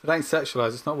If it ain't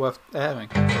sexualised, it's not worth airing.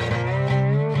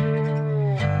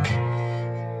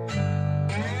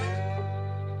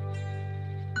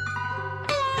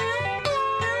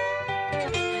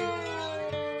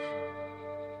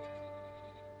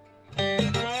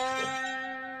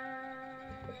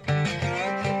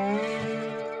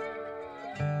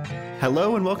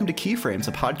 Hello and welcome to Keyframes,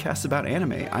 a podcast about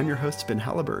anime. I'm your host, Ben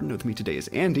Halliburton. With me today is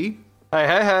Andy. Hey,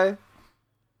 hey, hey.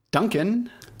 Duncan.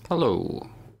 Hello.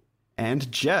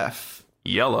 And Jeff.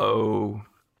 Yellow.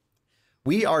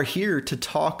 We are here to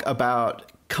talk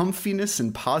about comfiness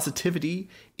and positivity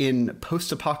in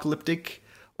post-apocalyptic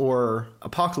or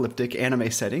apocalyptic anime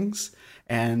settings.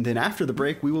 And then after the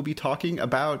break, we will be talking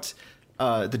about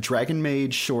the Dragon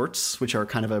Maid shorts, which are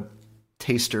kind of a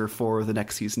taster for the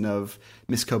next season of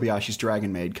Miss Kobayashi's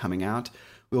Dragon Maid coming out.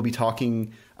 We'll be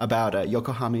talking about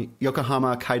Yokohama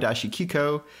Kaidashi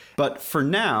Kiko. But for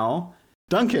now,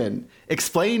 Duncan,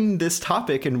 explain this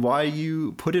topic and why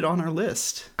you put it on our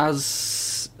list.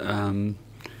 As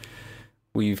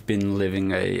we've been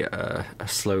living a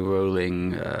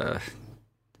slow-rolling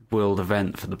world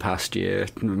event for the past year,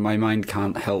 my mind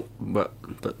can't help but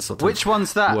sort of... Which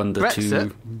one's that? Wonder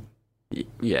Brexit?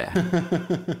 Yeah.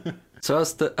 So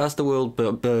as the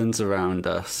world burns around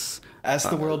us... As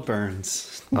the world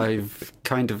burns. I've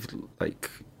kind of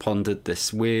pondered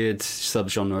this weird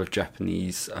subgenre of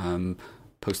Japanese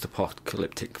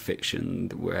post-apocalyptic fiction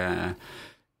where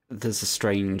there's a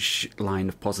strange line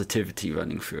of positivity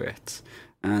running through it.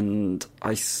 And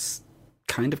I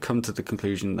kind of come to the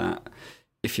conclusion that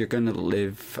if you're going to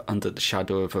live under the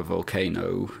shadow of a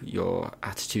volcano, your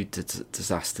attitude to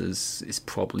disasters is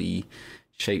probably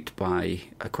shaped by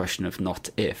a question of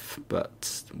not if,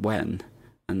 but when.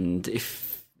 And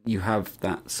if you have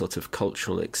that sort of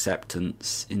cultural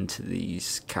acceptance into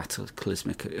these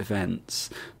cataclysmic events,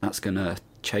 that's going to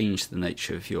change the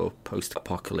nature of your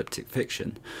post-apocalyptic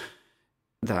fiction.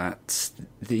 That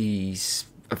these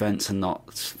events are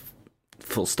not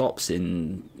full stops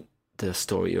in the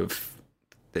story of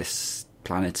this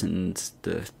planet and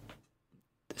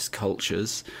this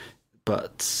cultures,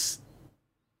 but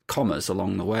commas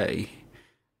along the way.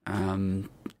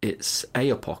 It's a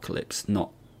apocalypse,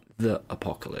 not the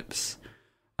apocalypse.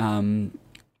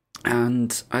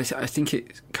 And I think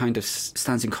it kind of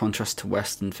stands in contrast to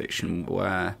Western fiction,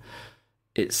 where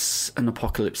an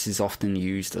apocalypse is often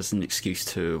used as an excuse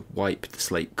to wipe the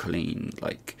slate clean,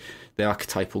 like the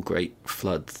archetypal great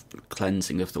flood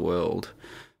cleansing of the world.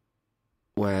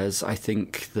 Whereas I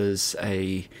think there's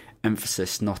a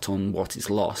emphasis not on what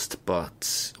is lost,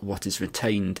 but what is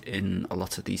retained in a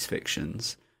lot of these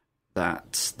fictions.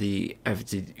 That the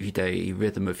everyday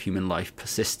rhythm of human life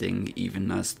persisting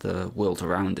even as the world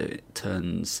around it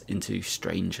turns into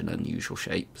strange and unusual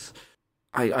shapes.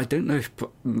 I don't know if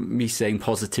me saying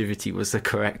positivity was the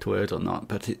correct word or not,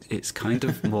 but it's kind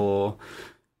of more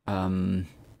an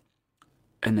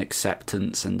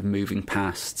acceptance and moving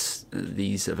past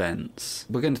these events.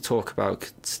 We're going to talk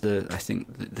about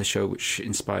the show which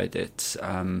inspired it,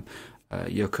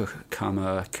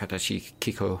 Yokohama Kaidashi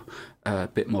Kiko, a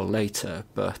bit more later,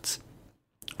 but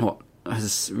what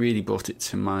has really brought it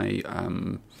to my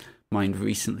mind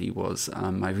recently was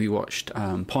I rewatched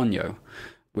Ponyo,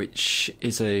 which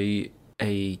is a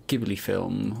Ghibli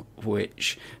film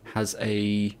which has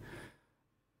a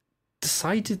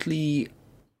decidedly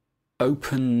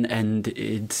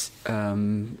open-ended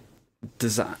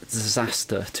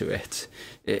disaster to it.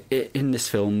 In this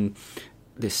film,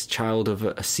 this child of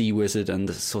a sea wizard and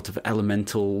a sort of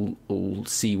elemental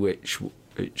sea witch,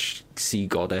 sea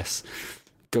goddess,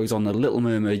 goes on a Little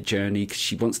Mermaid journey because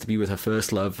she wants to be with her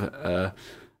first love, a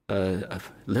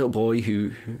little boy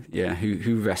who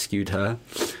rescued her,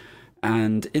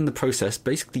 and in the process,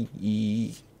 basically,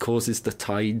 he causes the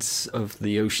tides of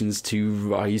the oceans to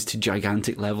rise to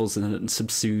gigantic levels and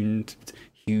subsume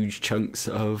huge chunks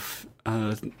of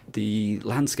the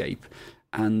landscape.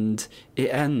 And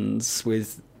it ends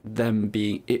with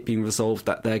it being resolved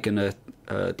that they're gonna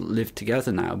live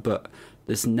together now, but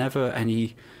there's never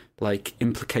any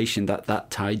implication that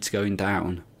tide's going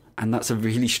down, and that's a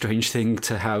really strange thing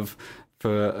to have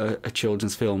for a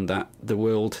children's film, that the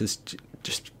world has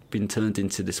just been turned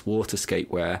into this waterscape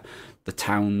where the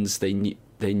towns they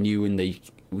knew and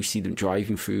we see them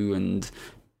driving through, and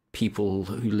people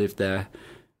who live there,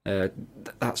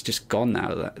 that's just gone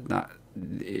now. That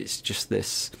it's just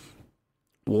this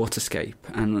waterscape,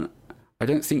 and I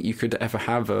don't think you could ever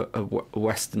have a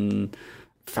Western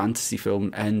fantasy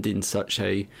film end in such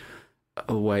a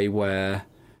way where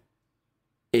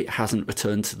it hasn't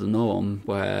returned to the norm,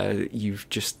 where you've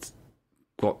just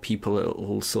got people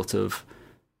all sort of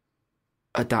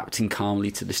adapting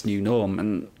calmly to this new norm,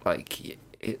 and like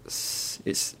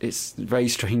it's very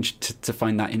strange to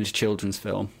find that in a children's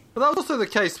film. But that was also the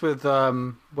case with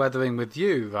Weathering with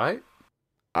You, right?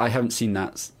 I haven't seen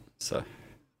that, so.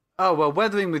 Oh, well,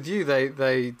 Weathering with You,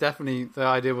 they definitely, the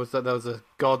idea was that there was a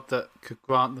god that could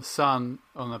grant the sun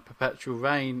on a perpetual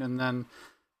rain, and then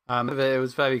it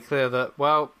was very clear that,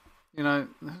 well, you know,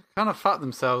 they kind of fucked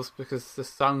themselves because the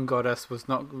sun goddess was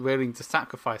not willing to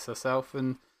sacrifice herself,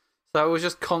 and so it was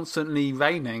just constantly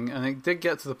raining, and it did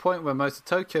get to the point where most of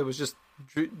Tokyo was just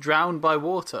drowned by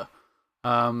water.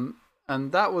 And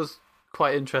that was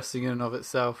quite interesting in and of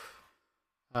itself.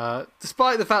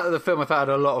 Despite the fact that the film I found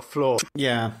had a lot of flaws.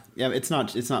 Yeah, it's not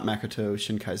Makoto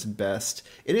Shinkai's best.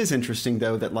 It is interesting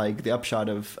though that like the upshot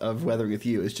of Weathering with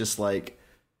You is just like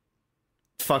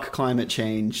fuck climate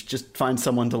change, just find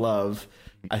someone to love.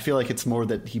 I feel like it's more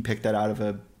that he picked that out of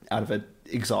a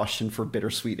exhaustion for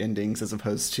bittersweet endings as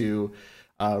opposed to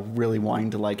really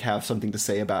wanting to like have something to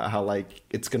say about how like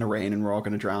it's gonna rain and we're all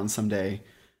gonna drown someday.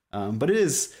 But it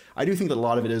is, I do think that a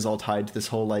lot of it is all tied to this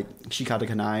whole like shikata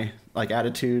kanai like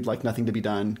attitude, like nothing to be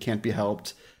done, can't be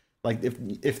helped. Like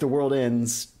if the world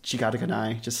ends, shikata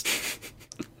kanai,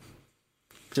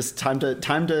 just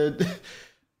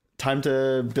time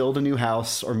to build a new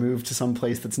house or move to some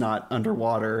place that's not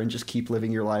underwater and just keep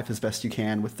living your life as best you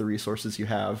can with the resources you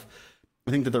have.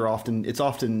 I think that it's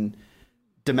often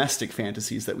domestic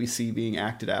fantasies that we see being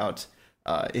acted out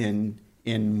in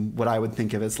what I would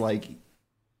think of as like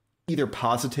either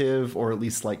positive or at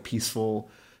least like peaceful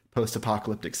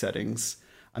post-apocalyptic settings.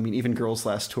 I mean, even Girls'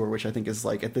 Last Tour, which I think is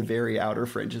like at the very outer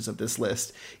fringes of this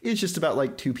list, is just about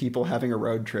like two people having a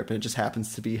road trip, and it just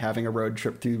happens to be having a road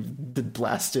trip through the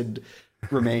blasted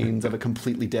remains of a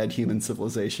completely dead human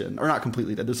civilization. Or not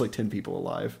completely dead, there's like 10 people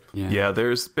alive. Yeah,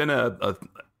 there's been a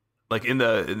like in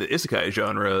the isekai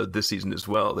genre this season as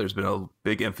well, there's been a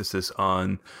big emphasis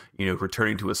on, you know,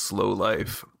 returning to a slow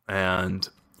life and,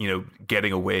 you know,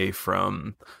 getting away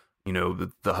from, you know,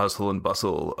 the hustle and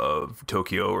bustle of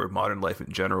Tokyo or modern life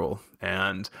in general.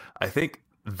 And I think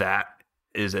that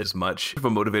is as much of a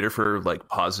motivator for like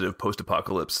positive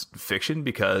post-apocalypse fiction,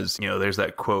 because, you know, there's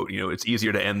that quote, you know, it's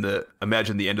easier to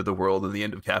imagine the end of the world than the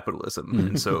end of capitalism.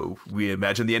 And so we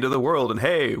imagine the end of the world and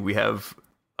hey, we have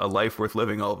a life worth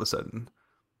living all of a sudden.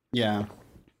 Yeah,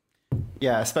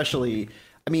 especially,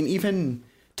 I mean, even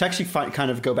to actually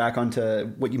kind of go back onto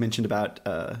what you mentioned about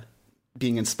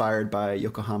being inspired by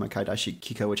Yokohama Kaidashi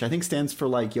Kiko, which I think stands for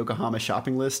like Yokohama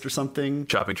shopping list or something.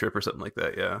 Shopping trip or something like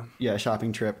that, yeah. Yeah,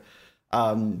 shopping trip.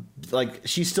 Like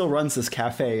she still runs this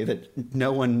cafe that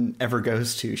no one ever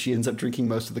goes to. She ends up drinking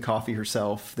most of the coffee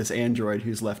herself. This android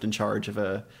who's left in charge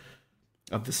of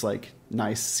this like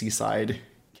nice seaside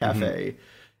cafe.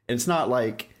 And it's not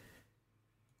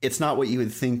what you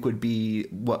would think would be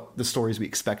what the stories we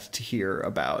expect to hear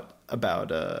about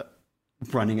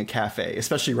running a cafe,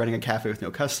 especially running a cafe with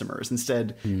no customers.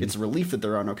 Instead, it's a relief that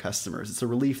there are no customers. It's a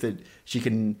relief that she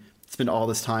can spend all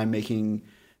this time making,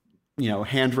 you know,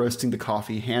 hand roasting the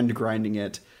coffee, hand grinding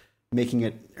it, making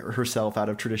it herself out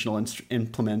of traditional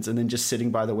implements, and then just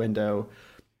sitting by the window,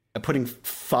 putting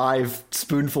 5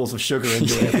 spoonfuls of sugar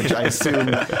into it, which I assume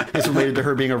is related to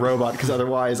her being a robot, because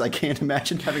otherwise I can't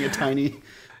imagine having a tiny...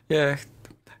 Yeah.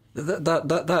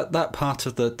 That part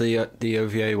of the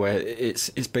OVA where it's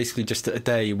basically just a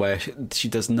day where she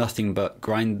does nothing but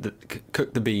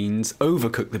cook the beans,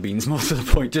 overcook the beans, more to the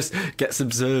point, just gets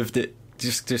observed, it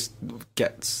just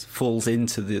falls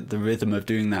into the rhythm of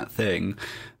doing that thing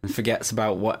and forgets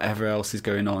about whatever else is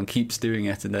going on, keeps doing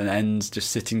it, and then ends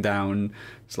just sitting down,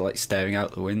 just like staring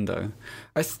out the window.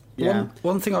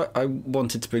 One thing I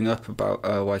wanted to bring up about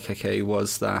YKK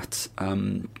was that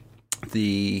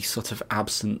the sort of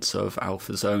absence of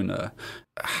Alpha's owner,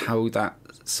 how that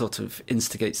sort of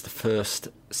instigates the first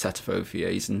set of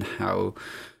OVAs, and how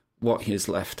what he has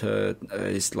left her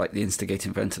is like the instigating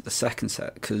event of the second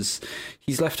set, because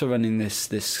he's left her running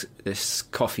this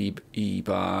coffee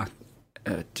bar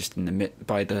just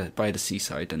by the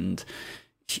seaside, and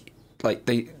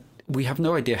we have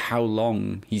no idea how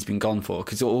long he's been gone for,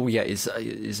 because all we get is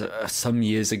some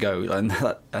years ago,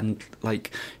 and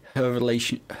like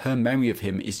her memory of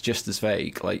him is just as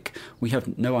vague. Like, we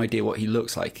have no idea what he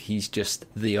looks like. He's just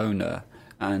the owner,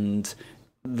 and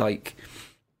like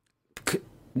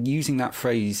using that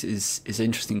phrase is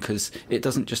interesting because it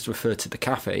doesn't just refer to the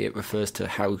cafe, it refers to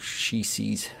how she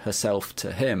sees herself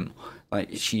to him.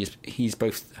 Like, he's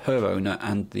both her owner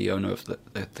and the owner of the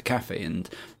cafe, and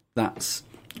that's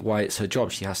why it's her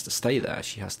job. She has to stay there,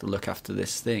 she has to look after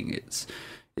this thing.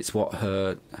 It's what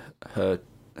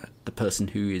the person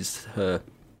who is her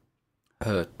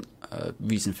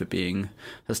reason for being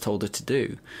has told her to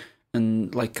do.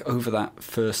 And like over that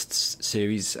first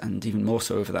series, and even more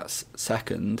so over that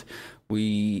second,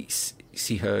 we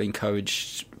see her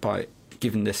encouraged by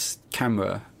given this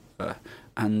camera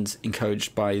and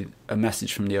encouraged by a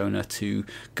message from the owner to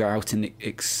go out and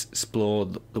explore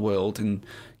the world and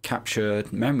capture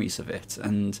memories of it.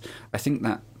 And I think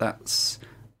that's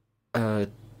an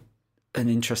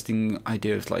interesting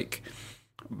idea of like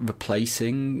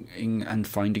replacing and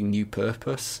finding new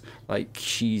purpose. Like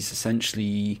she's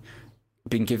essentially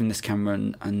been given this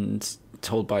camera and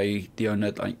told by the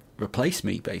owner, like, replace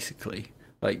me, basically.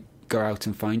 Like, go out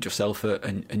and find yourself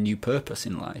a new purpose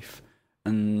in life.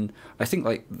 And I think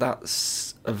like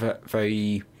that's a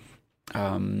very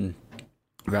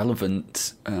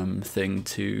relevant thing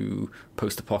to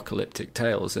post-apocalyptic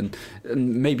tales, and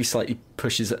maybe slightly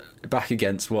pushes back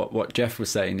against what Jeff was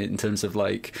saying in terms of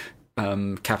like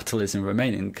capitalism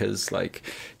remaining, because like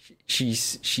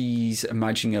she's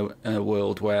imagining a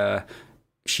world where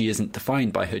she isn't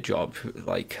defined by her job.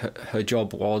 Like her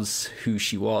job was who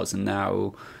she was, and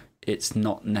now it's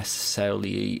not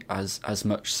necessarily as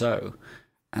much so.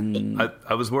 And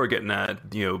I was more getting at,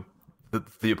 you know,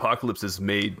 the apocalypse has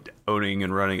made owning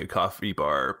and running a coffee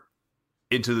bar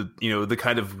into the, you know, the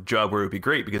kind of job where it would be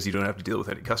great because you don't have to deal with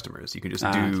any customers. You can just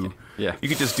you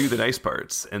can just do the nice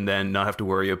parts and then not have to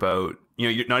worry about, you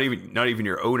know, you're not even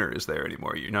your owner is there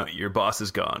anymore. You're not, your boss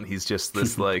is gone. He's just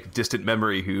this like distant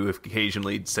memory who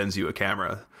occasionally sends you a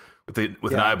camera with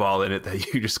an eyeball in it that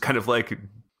you just kind of like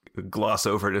gloss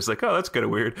over it. It's like, oh, that's kind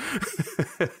of weird.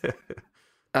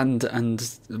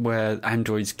 And where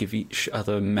androids give each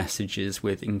other messages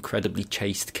with incredibly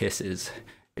chaste kisses,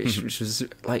 which was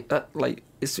like that. Like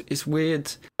it's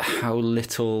weird how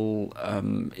little,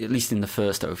 at least in the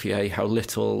first OVA, how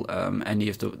little any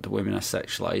of the women are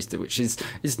sexualized, which is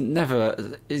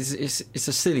never is a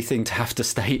silly thing to have to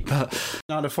state, but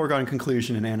not a foregone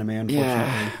conclusion in anime,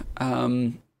 unfortunately. Yeah.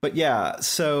 But yeah,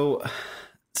 so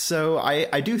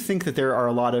I do think that there are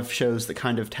a lot of shows that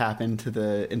kind of tap into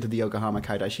the Yokohama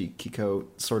Kaidashi Kiko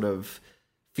sort of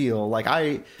feel.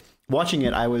 Like watching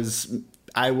it, I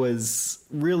was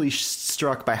really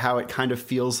struck by how it kind of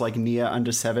feels like Nia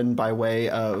Under 7 by way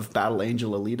of Battle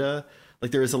Angel Alita.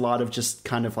 Like there is a lot of just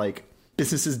kind of like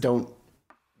businesses don't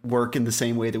work in the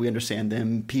same way that we understand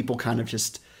them. People kind of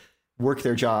just work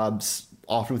their jobs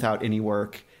often without any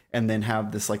work and then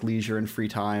have this like leisure and free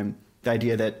time. The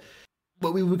idea that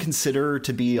what we would consider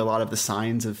to be a lot of the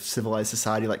signs of civilized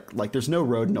society, like there's no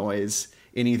road noise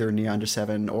in either Nia Under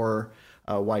 7 or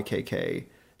YKK.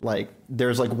 Like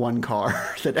there's like one car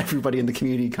that everybody in the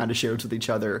community kind of shares with each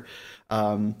other,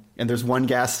 and there's one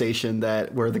gas station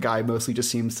where the guy mostly just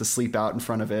seems to sleep out in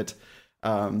front of it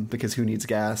because who needs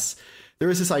gas? There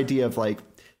is this idea of like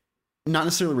not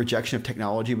necessarily rejection of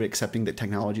technology, but accepting that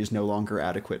technology is no longer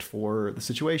adequate for the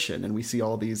situation, and we see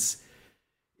all these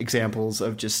examples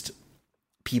of just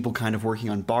people kind of working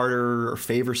on barter or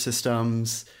favor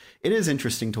systems. It is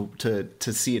interesting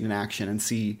to see it in action and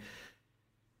see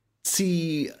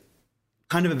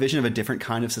kind of a vision of a different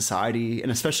kind of society,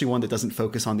 and especially one that doesn't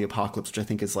focus on the apocalypse, which I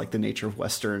think is like the nature of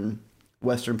Western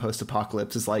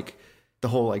post-apocalypse, is like the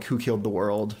whole like who killed the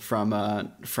world from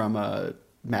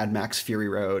Mad Max Fury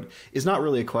Road is not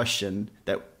really a question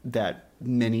that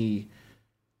many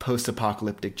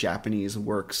post-apocalyptic Japanese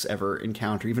works ever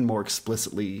encounter, even more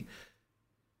explicitly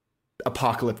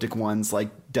apocalyptic ones like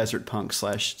Desert Punk /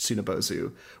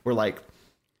 Tsunabozu, where like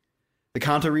the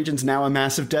Kanto region's now a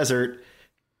massive desert.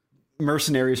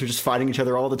 Mercenaries are just fighting each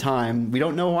other all the time. We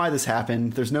don't know why this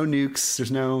happened. There's no nukes.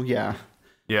 There's no, yeah.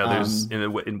 There's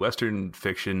in Western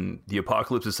fiction, the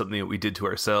apocalypse is something that we did to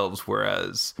ourselves,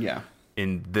 whereas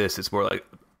in this, it's more like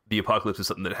the apocalypse is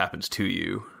something that happens to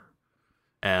you.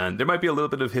 And there might be a little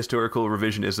bit of historical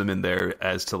revisionism in there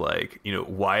as to like, you know,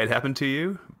 why it happened to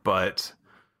you, but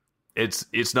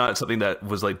it's not something that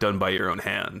was like done by your own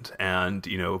hand. And,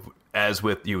 you know, as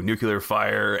with, you know, nuclear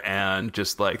fire and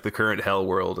just like the current hell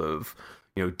world of,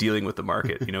 you know, dealing with the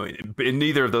market, you know, in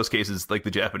neither of those cases, like the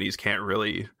Japanese can't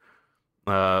really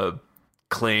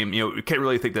claim, you know, can't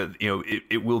really think that, you know,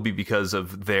 it will be because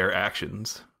of their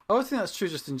actions. I would think that's true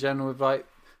just in general with like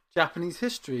Japanese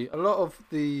history. A lot of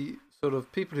the sort of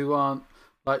people who aren't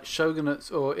like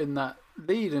shogunates or in that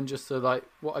lead and just like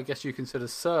what I guess you consider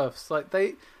serfs, like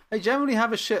they generally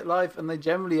have a shit life, and they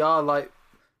generally are like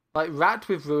racked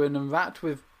with ruin and racked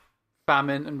with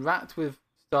famine and racked with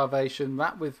starvation,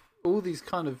 racked with all these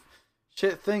kind of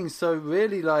shit things. So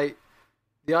really, like,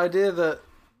 the idea that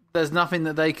there's nothing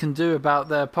that they can do about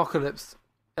their apocalypse,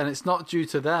 and it's not due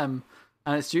to them,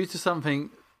 and it's due to something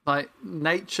like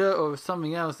nature or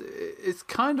something else, it's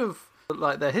kind of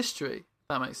like their history. If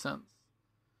that makes sense.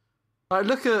 Like,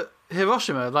 look at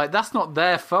Hiroshima. Like, that's not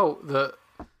their fault that,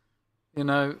 you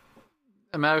know,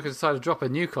 America decided to drop a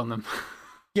nuke on them.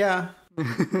 Yeah.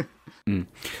 I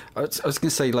was going to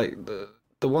say, like,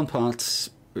 the one part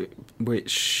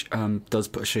which does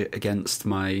push it against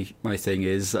my thing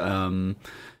is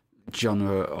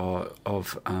genre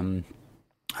of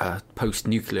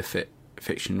post-nuclear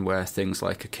fiction, where things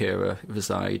like Akira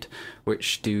reside,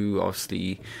 which do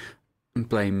obviously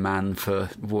blame man for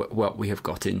what we have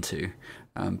got into.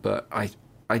 But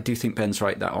I do think Ben's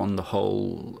right that on the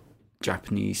whole,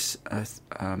 Japanese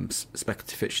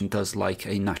speculative fiction does like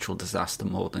a natural disaster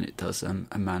more than it does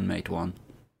a man-made one.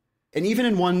 And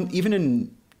even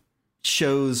in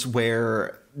shows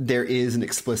where there is an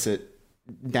explicit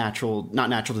not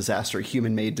natural disaster,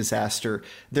 human-made disaster,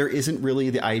 there isn't really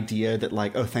the idea that,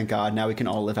 like, oh, thank God, now we can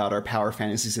all live out our power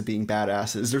fantasies of being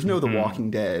badasses. There's no The Walking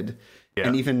Dead. Yeah.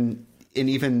 And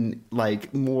even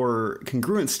like more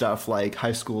congruent stuff like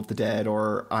High School of the Dead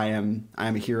or I Am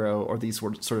a Hero or these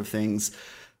sort of things,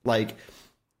 like,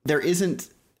 there isn't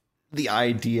the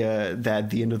idea that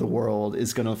the end of the world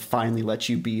is going to finally let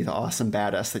you be the awesome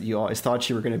badass that you always thought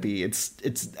you were going to be. It's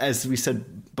as we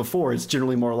said before, it's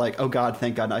generally more like, oh God,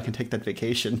 thank God I can take that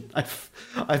vacation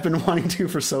I've been wanting to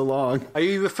for so long. Are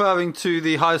you referring to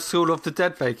the High School of the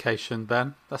Dead vacation,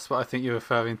 Ben? That's what I think you're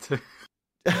referring to.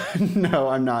 No,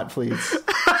 I'm not. Please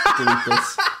delete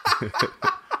this.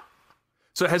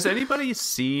 So has anybody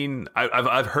seen?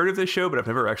 I've heard of this show, but I've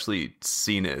never actually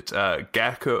seen it.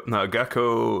 Gakko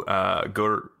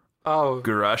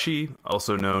Gurashi,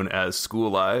 also known as School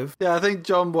Live. Yeah, I think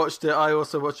John watched it. I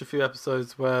also watched a few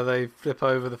episodes where they flip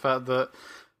over the fact that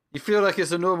you feel like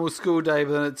it's a normal school day,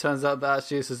 but then it turns out that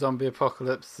actually it's a zombie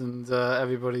apocalypse and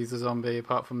everybody's a zombie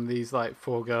apart from these like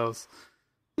 4 girls.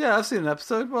 Yeah, I've seen an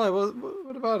episode. Why?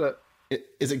 What about it?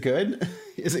 Is it good?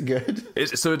 Is it good?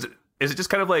 Is it just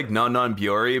kind of like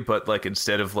non-Biori, but like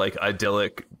instead of like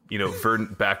idyllic, you know,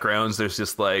 verdant backgrounds, there's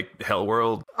just like hell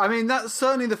world? I mean, that's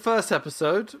certainly the first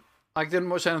episode. I didn't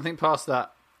watch anything past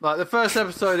that. Like the first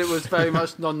episode, it was very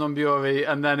much non-Biori,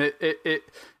 and then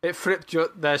it flipped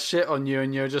their shit on you,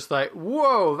 and you're just like,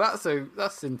 whoa,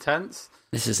 that's intense.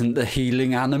 This isn't the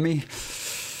healing anime.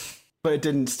 But it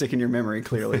didn't stick in your memory,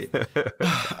 clearly.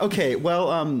 Okay,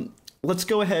 well, let's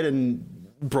go ahead and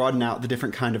broaden out the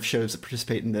different kind of shows that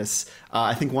participate in this.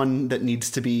 I think one that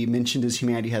needs to be mentioned is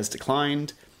Humanity Has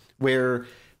Declined, where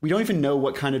we don't even know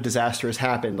what kind of disaster has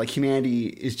happened. Like, humanity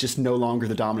is just no longer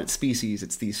the dominant species.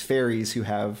 It's these fairies who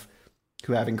have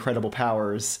incredible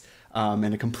powers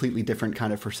and a completely different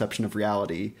kind of perception of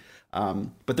reality.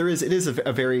 But it is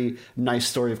a very nice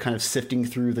story of kind of sifting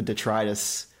through the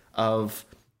detritus of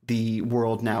the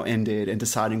world now ended and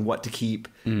deciding what to keep,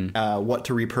 what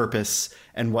to repurpose,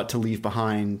 and what to leave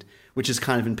behind, which is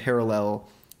kind of in parallel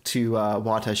to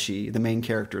Watashi, the main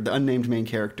character, the unnamed main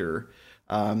character,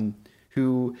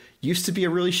 who used to be a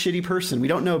really shitty person. We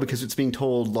don't know because it's being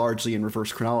told largely in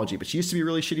reverse chronology, but she used to be a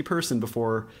really shitty person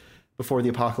before the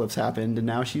apocalypse happened, and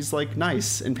now she's like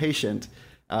nice and patient.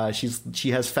 She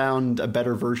has found a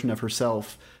better version of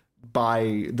herself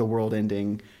by the world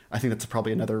ending. I think that's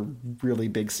probably another really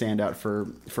big standout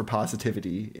for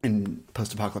positivity in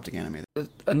post-apocalyptic anime.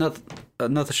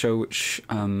 Another show which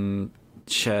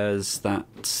shares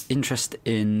that interest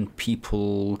in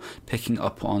people picking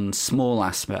up on small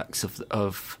aspects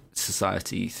of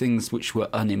society, things which were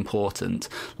unimportant,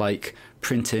 like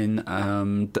printing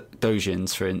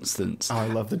doujins, for instance. Oh, I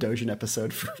love the doujin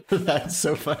episode for that. It's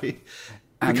so funny.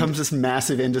 It becomes this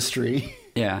massive industry.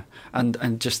 Yeah,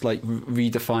 and just like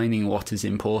redefining what is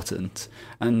important.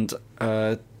 And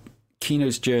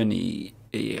Kino's Journey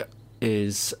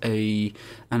is a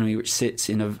anime which sits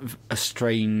in a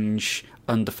strange,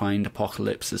 undefined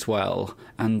apocalypse as well.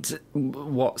 And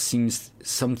what seems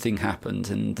something happened,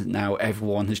 and now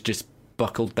everyone has just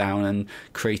buckled down and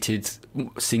created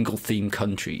single theme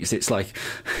countries. It's like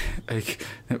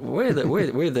we're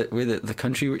the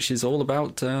country which is all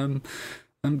about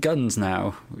guns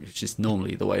now, which is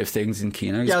normally the way of things in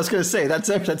Kino. Yeah, I was going to say that's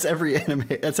every anime,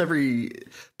 that's every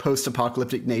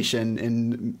post-apocalyptic nation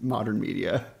in modern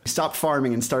media. Stopped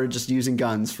farming and started just using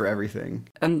guns for everything.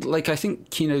 And like, I think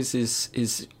Kino's is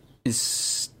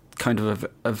kind of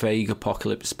a vague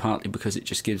apocalypse, partly because it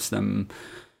just gives them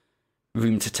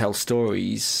room to tell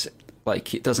stories.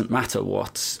 Like, it doesn't matter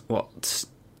what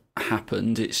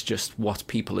happened, it's just what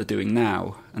people are doing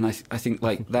now. And I think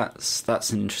like that's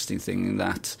an interesting thing,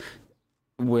 that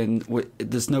when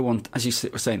there's no one, as you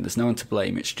were saying, there's no one to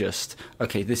blame. It's just,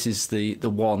 okay, this is the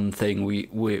one thing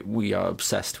we are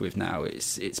obsessed with now.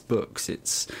 It's books.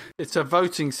 It's a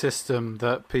voting system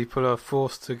that people are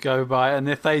forced to go by, and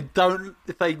if they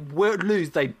lose,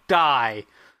 they die.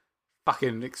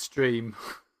 Fucking extreme.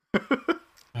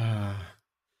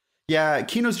 Yeah,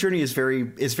 Kino's journey is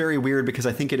very weird, because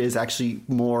I think it is actually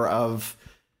more of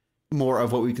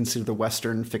what we consider the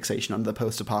Western fixation on the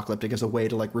post-apocalyptic as a way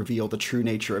to like reveal the true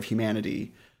nature of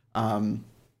humanity.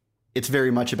 It's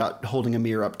very much about holding a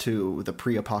mirror up to the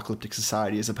pre-apocalyptic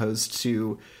society, as opposed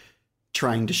to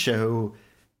trying to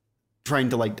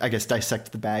like, I guess,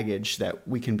 dissect the baggage that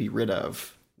we can be rid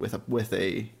of with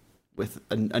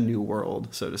a new world,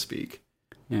 so to speak.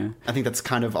 Yeah, I think that's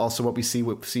kind of also what we see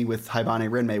with Haibane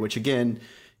Renmei, which again,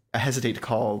 I hesitate to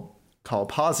call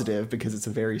positive because it's a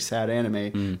very sad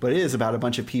anime, but it is about a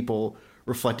bunch of people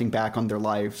reflecting back on their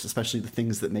lives, especially the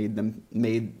things that made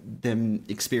them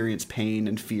experience pain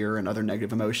and fear and other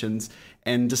negative emotions,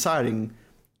 and deciding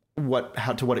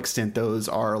to what extent those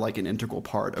are like an integral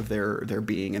part of their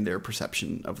being and their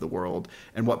perception of the world,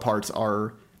 and what parts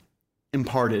are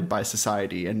imparted by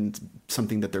society and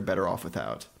something that they're better off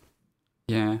without.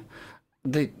 Yeah.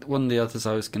 One of the others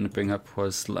I was going to bring up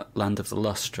was Land of the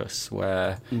Lustrous,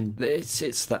 where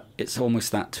it's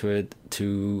almost that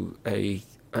to a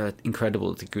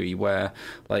incredible degree, where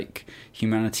like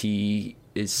humanity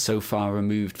is so far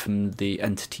removed from the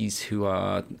entities who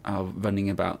are running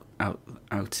about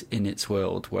out in its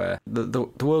world, where the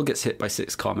world gets hit by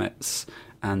 6 comets,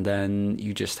 and then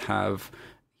you just have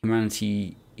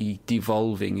humanity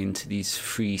devolving into these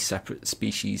 3 separate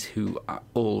species who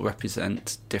all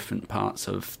represent different parts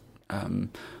of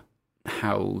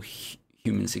how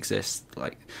humans exist,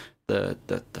 like the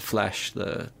flesh,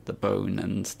 the bone,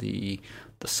 and the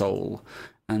soul.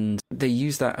 And they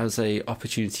use that as a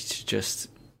opportunity to just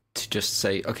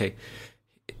say, okay,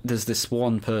 there's this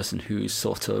one person who's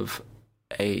sort of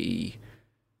a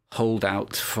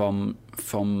holdout from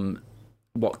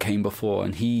what came before,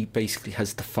 and he basically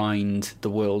has defined the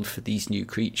world for these new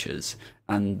creatures,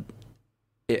 and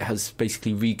it has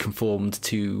basically reconformed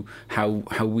to how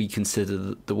we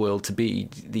consider the world to be.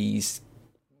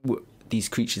 These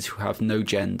creatures who have no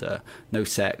gender, no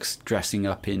sex, dressing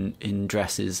up in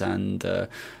dresses and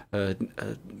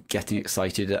getting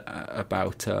excited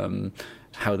about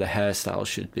how their hairstyle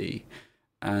should be.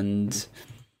 And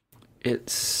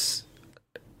it's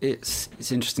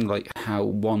interesting, like how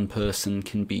one person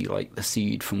can be like the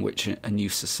seed from which a new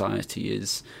society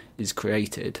is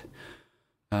created.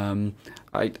 I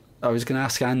was going to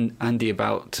ask Andy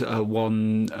about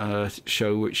one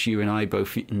show which you and I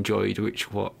both enjoyed, which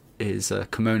is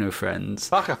Kimono Friends.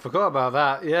 Fuck, I forgot about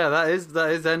that. Yeah, that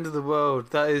is End of the World.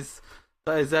 That is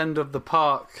End of the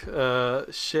Park.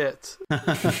 Shit.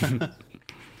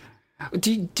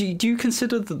 Do you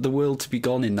consider the world to be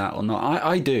gone in that or not?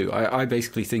 I do. I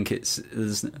basically think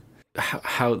there's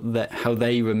how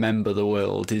they remember the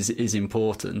world is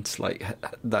important. Like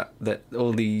that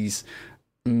all these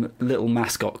little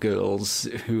mascot girls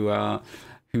who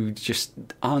just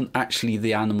aren't actually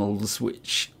the animals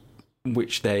which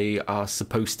they are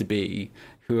supposed to be,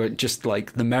 who are just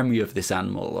like the memory of this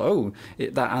animal. Oh,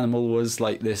 that animal was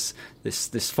like this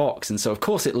fox, and so of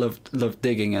course it loved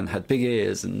digging and had big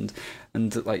ears, and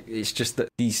like it's just that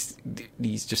these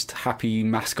just happy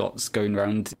mascots going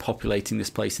around populating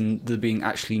this place, and there being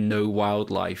actually no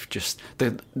wildlife, just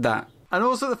that. And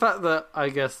also the fact that, I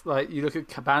guess, like, you look at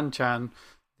Kaban-chan,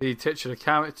 the titular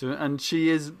character, and she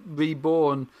is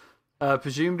reborn,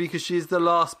 presumably because she is the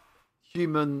last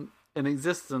human in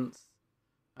existence.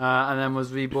 And then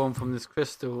was reborn from this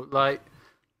crystal. Like,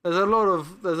 there's a lot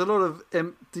of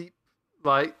deep,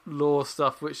 like, lore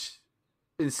stuff which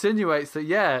insinuates that,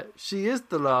 yeah, she is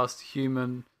the last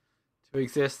human to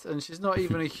exist, and she's not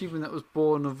even a human that was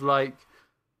born of like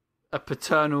a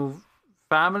paternal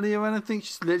family or anything.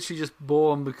 She's literally just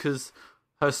born because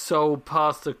her soul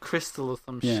passed a crystal or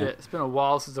some shit. It's been a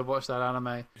while since I've watched that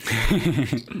anime.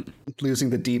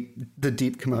 Losing the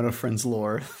deep Kimono Friends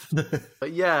lore.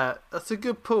 But yeah, that's a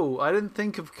good pull. I didn't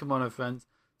think of Kimono Friends.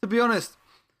 To be honest,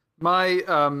 my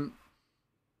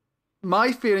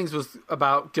feelings was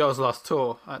about Girls Last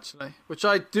Tour, actually, which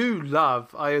I do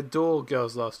love. I adore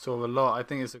Girls Last Tour a lot. I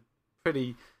think it's a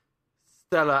pretty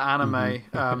stellar anime,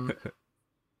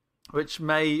 which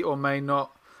may or may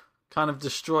not kind of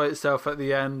destroy itself at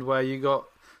the end, where you got,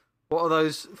 what are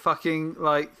those fucking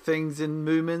like things in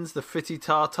Moomins, the Fitty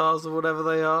Tartars or whatever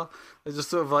they are? They just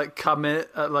sort of like come in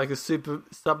at like a super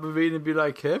submarine and be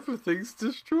like, everything's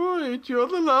destroyed, you're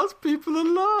the last people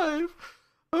alive.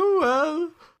 Oh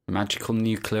well. Magical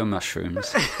nuclear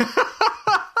mushrooms.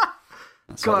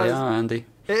 That's what they Guys, are, Andy.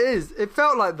 It is. It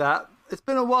felt like that. It's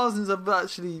been a while since I've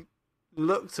actually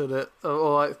looked at it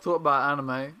or like thought about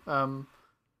anime.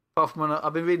 Apart from when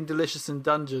I've been reading Delicious in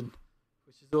Dungeon,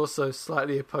 which is also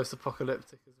slightly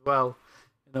post-apocalyptic as well,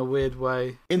 in a weird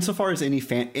way. Insofar as any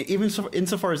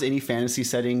insofar as any fantasy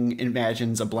setting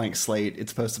imagines a blank slate,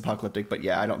 it's post-apocalyptic. But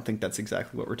yeah, I don't think that's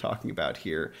exactly what we're talking about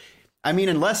here. I mean,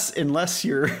 unless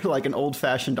you're like an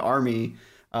old-fashioned army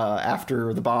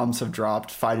after the bombs have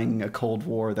dropped, fighting a Cold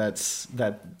War that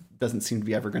doesn't seem to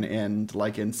be ever going to end,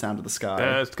 like in Sound of the Sky.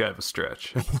 That's kind of a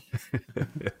stretch.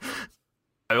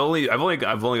 I've only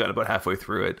gotten about halfway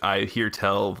through it. I hear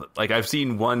tell, like, I've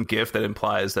seen one GIF that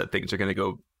implies that things are going to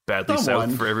go badly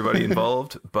south for everybody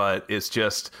involved, but it's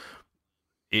just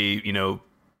a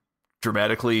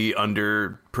dramatically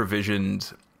under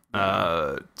provisioned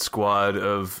squad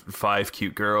of 5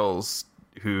 cute girls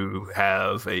who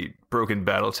have a broken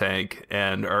battle tank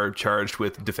and are charged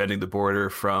with defending the border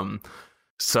from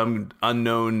some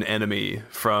unknown enemy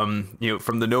from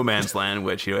the no man's land,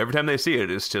 which every time they see it,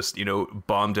 it's just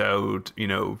bombed out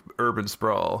urban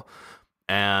sprawl.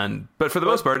 But for the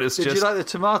most part, it's did you like the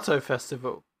Tomato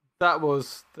Festival? That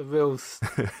was the real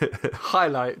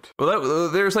highlight. Well,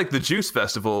 there's like the Juice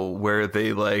Festival where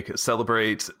they like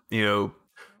celebrate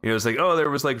it's like, oh, there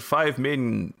was like 5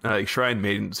 shrine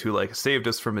maidens who like saved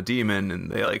us from a demon, and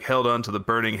they like held on to the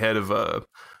burning head of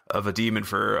a demon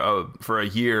for a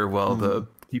year while the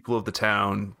people of the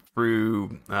town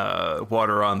threw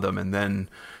water on them, and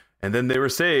then they were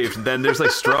saved. And then there's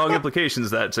like strong implications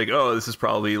that it's like, oh, this is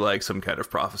probably like some kind of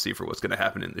prophecy for what's going to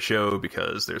happen in the show,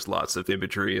 because there's lots of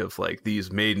imagery of like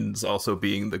these maidens also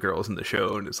being the girls in the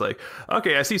show, and it's like,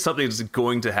 okay, I see something's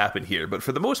going to happen here. But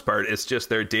for the most part, it's just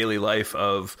their daily life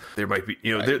of there might be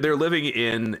they're living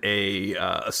in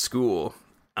a school.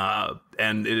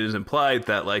 And it is implied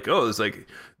that like, oh, it's like,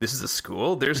 this is a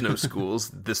school. There's no schools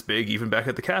this big, even back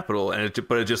at the Capitol,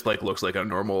 but it just like looks like a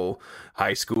normal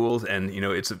high school, and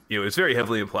it's very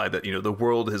heavily implied that the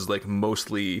world is like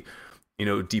mostly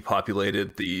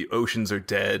depopulated. The oceans are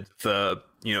dead. The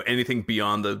anything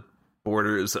beyond the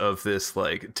borders of this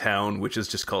like town, which is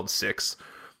just called Six,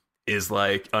 is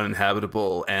like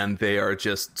uninhabitable, and they are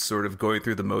just sort of going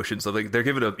through the motions of like they're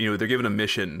given a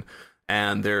mission.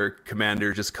 And their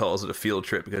commander just calls it a field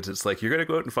trip, because it's like, you're going to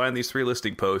go out and find these 3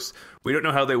 listing posts. We don't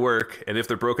know how they work, and if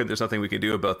they're broken, there's nothing we can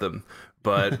do about them.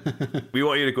 But we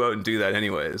want you to go out and do that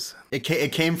anyways. It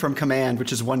came from command,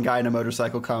 which is one guy in a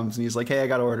motorcycle comes and he's like, hey, I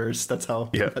got orders. That's how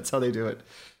they do it.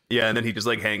 Yeah, and then he just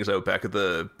like hangs out back at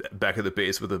the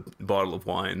base with a bottle of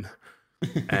wine.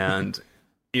 And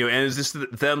and it's just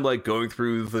them like going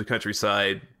through the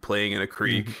countryside, playing in a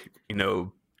creek,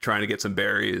 trying to get some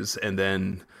berries, and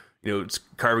then it's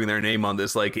carving their name on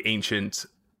this like ancient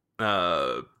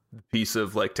piece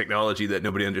of like technology that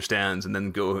nobody understands, and then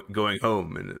going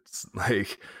home. And it's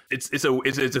like it's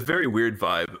a very weird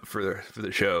vibe for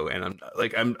the show, and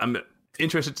I'm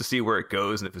interested to see where it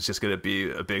goes, and if it's just going to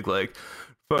be a big like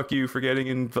fuck you for getting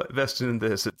invested in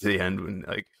this at the end, when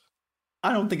like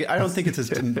I don't think it's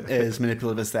as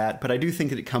manipulative as that, but I do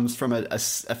think that it comes from a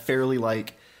fairly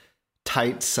like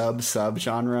tight sub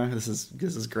genre. This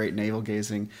is great navel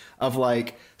gazing of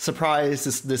like, surprise,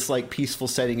 this like peaceful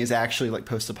setting is actually like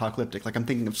post-apocalyptic. Like I'm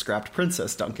thinking of Scrapped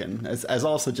Princess, Duncan, as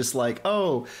also just like,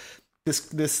 oh,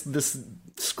 this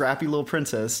scrappy little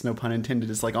princess, no pun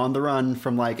intended, is like on the run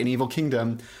from like an evil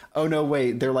kingdom. Oh no,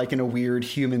 wait, they're like in a weird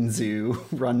human zoo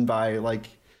run by like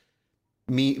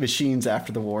meat machines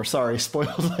after the war. Sorry,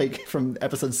 spoiled like from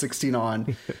episode 16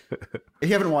 on. If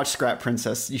you haven't watched Scrap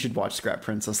Princess, you should watch Scrap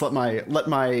Princess. Let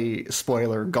my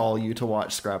spoiler gall you to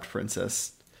watch Scrapped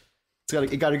Princess.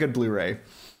 It got a good Blu-ray.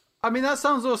 I mean, that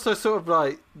sounds also sort of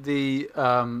like the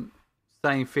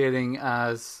same feeling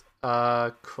as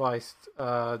Christ.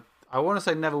 I want to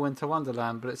say Neverwinter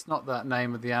Wonderland, but it's not that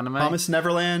name of the anime. Promised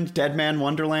Neverland, Dead Man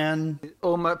Wonderland.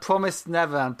 Promised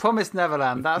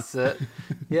Neverland, that's it.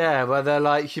 Yeah, where they're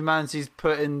like humanity's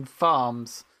put in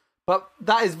farms. But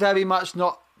that is very much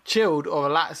not chilled or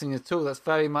relaxing at all. That's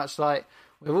very much like,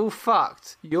 we're all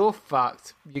fucked. You're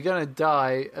fucked. You're going to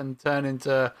die and turn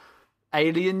into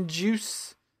alien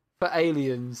juice for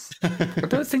aliens. I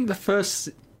don't think the first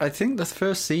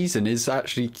season is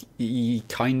actually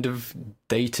kind of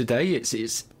day to day.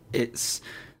 It's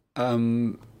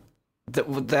the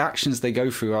actions they go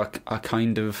through are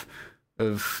kind of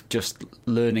just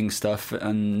learning stuff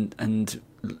and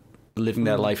living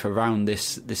their life around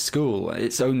this school.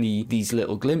 It's only these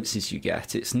little glimpses you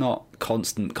get. It's not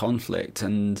constant conflict,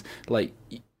 and like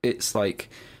it's like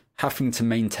having to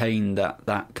maintain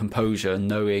that composure,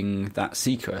 knowing that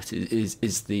secret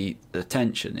is the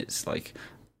tension. It's like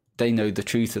they know the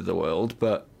truth of the world,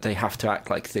 but they have to act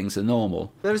like things are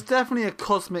normal. There's definitely a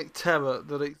cosmic terror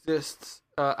that exists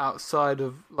outside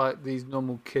of like these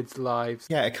normal kids' lives.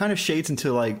 Yeah, it kind of shades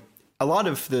into like a lot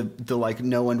of the like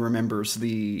no one remembers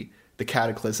the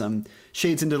cataclysm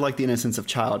shades into like the innocence of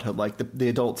childhood. Like the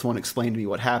adults won't explain to me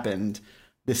what happened.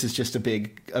 This is just a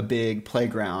big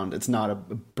playground. It's not a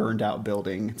burned out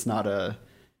building. It's not the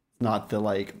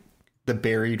like the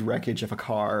buried wreckage of a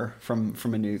car from a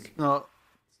nuke.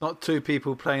 It's not two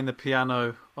people playing the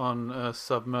piano on a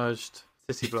submerged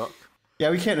city block.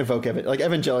 Yeah, we can't evoke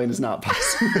Evangelion is not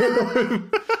possible.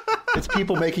 It's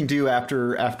people making do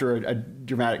after a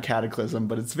dramatic cataclysm,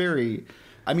 but it's very.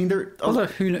 I mean, although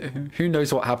who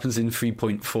knows what happens in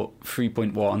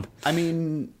 3.1? I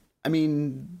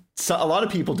mean, so a lot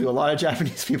of people do. A lot of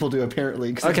Japanese people do,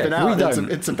 apparently, because okay, it's been out. We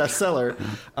don't. It's a bestseller.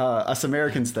 Us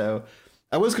Americans, though,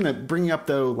 I was going to bring up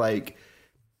though, like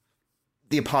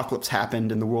the apocalypse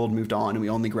happened and the world moved on, and we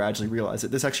only gradually realized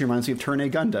it. This actually reminds me of Turn A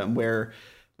Gundam, where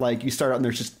like you start out and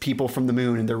there's just people from the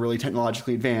moon and they're really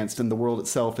technologically advanced, and the world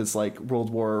itself is like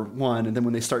World War I. And then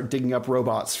when they start digging up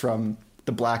robots from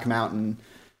the Black Mountain,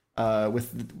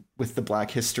 with the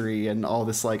Black history and all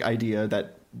this like idea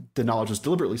that the knowledge was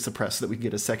deliberately suppressed so that we could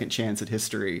get a second chance at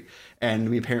history, and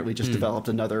we apparently just developed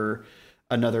another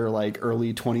like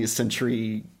early 20th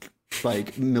century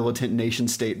like militant nation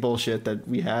state bullshit that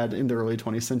we had in the early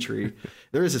 20th century.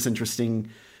 There is this interesting,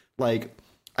 like,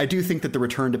 I do think that the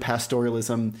return to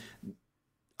pastoralism,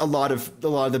 a lot of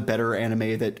the better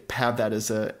anime that have that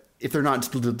as a, if they're not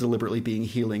deliberately being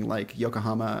healing, like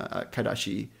Yokohama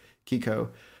Kaidashi Kiko,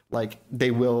 like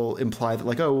they will imply that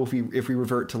like, oh, if we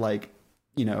revert to like,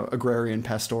 you know, agrarian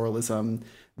pastoralism,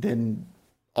 then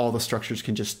all the structures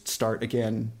can just start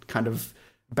again, kind of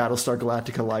Battlestar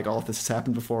Galactica, like all of this has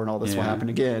happened before and all this will happen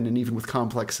again. And even with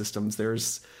complex systems, there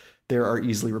are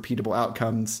easily repeatable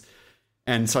outcomes.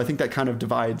 And so I think that kind of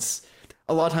divides.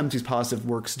 A lot of times these positive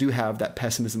works do have that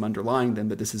pessimism underlying them,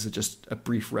 that this is just a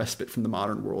brief respite from the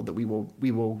modern world, that we will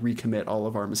recommit all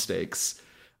of our mistakes.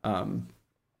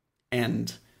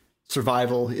 And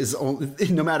survival is only,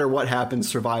 no matter what happens,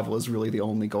 survival is really the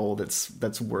only goal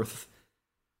that's worth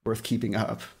keeping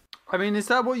up. I mean, is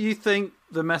that what you think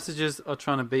the messages are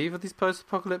trying to be for these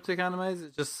post-apocalyptic animes?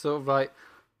 It's just sort of like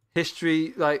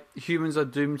history, like humans are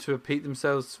doomed to repeat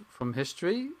themselves from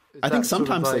history? I think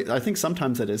sometimes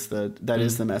that is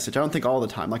the message. I don't think all the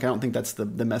time. Like I don't think that's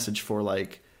the message for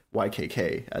like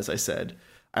YKK, as I said.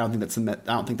 I don't think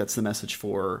that's the message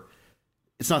for.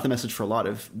 It's not the message for a lot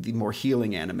of the more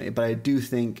healing anime, but I do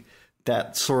think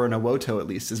that Sora no Woto at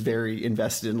least is very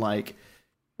invested in like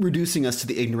reducing us to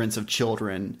the ignorance of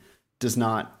children does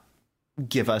not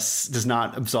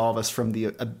absolve us from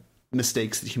the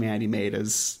mistakes that humanity made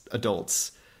as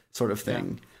adults, sort of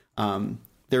thing. Yeah.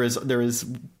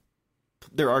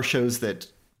 There are shows that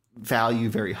value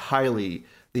very highly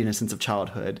the innocence of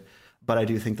childhood, but I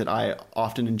do think that I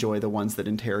often enjoy the ones that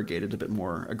interrogate it a bit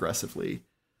more aggressively.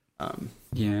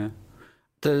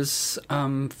 There's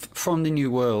From the New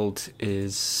World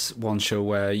is one show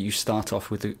where you start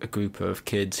off with a group of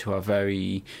kids who are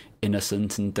very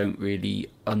innocent and don't really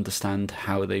understand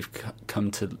how they've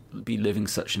come to be living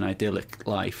such an idyllic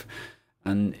life,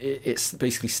 and it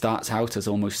basically starts out as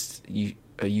almost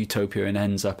a utopia and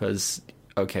ends up as,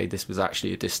 okay, this was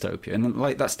actually a dystopia. And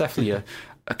like that's definitely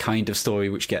a kind of story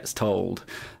which gets told,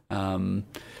 and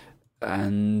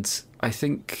I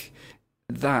think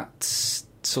that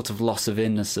sort of loss of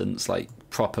innocence, like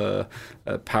proper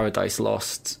Paradise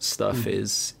Lost stuff,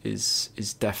 is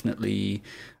definitely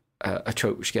a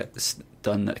trope which gets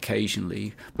done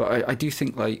occasionally. But I do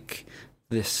think like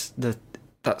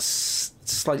that's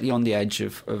slightly on the edge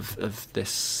of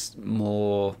this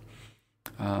more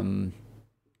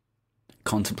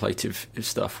contemplative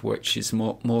stuff, which is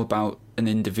more about an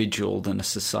individual than a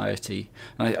society.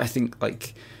 And I think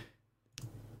like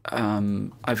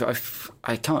I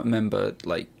can't remember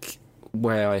like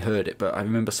where I heard it, but I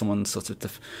remember someone sort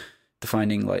of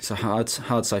defining like so hard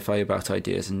sci-fi about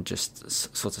ideas and just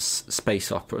sort of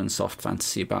space opera and soft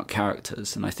fantasy about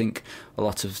characters. And I think a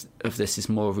lot of this is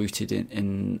more rooted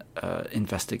in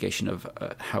investigation of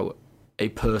how a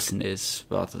person is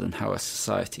rather than how a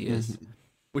society is. Mm-hmm.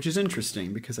 Which is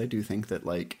interesting because I do think that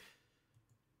like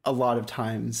a lot of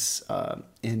times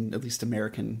in at least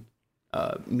American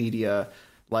media,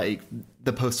 like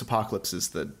the post-apocalypse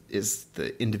is the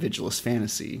individualist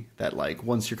fantasy that like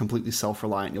once you're completely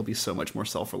self-reliant, you'll be so much more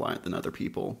self-reliant than other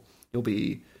people. You'll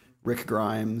be Rick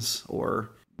Grimes or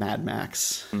Mad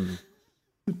Max. Mm.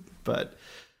 But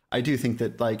I do think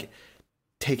that like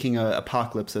taking a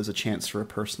apocalypse as a chance for a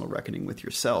personal reckoning with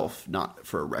yourself, not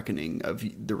for a reckoning of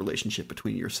the relationship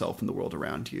between yourself and the world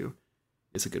around you,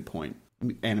 is a good point.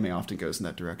 Anime often goes in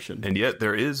that direction. And yet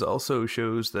there is also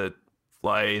shows that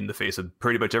fly in the face of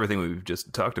pretty much everything we've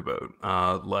just talked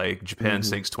about, like Japan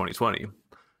Sinks 2020.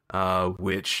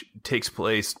 Which takes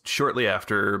place shortly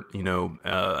after,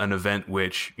 an event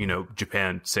which,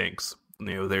 Japan sinks.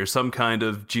 There's some kind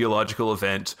of geological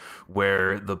event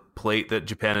where the plate that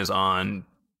Japan is on,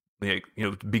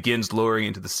 begins lowering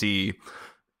into the sea,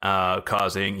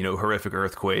 causing, horrific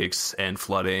earthquakes and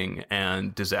flooding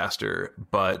and disaster.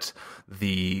 But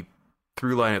the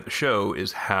through line of the show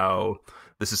is how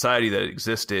the society that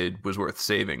existed was worth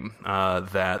saving,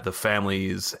 that the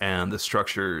families and the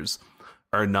structures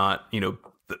are not,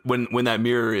 when that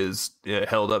mirror is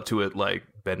held up to it, like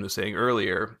Ben was saying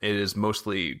earlier, it is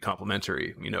mostly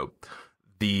complimentary.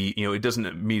 It doesn't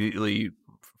immediately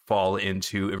fall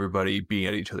into everybody being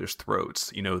at each other's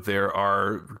throats. There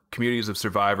are communities of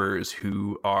survivors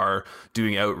who are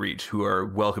doing outreach, who are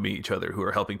welcoming each other, who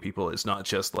are helping people. It's not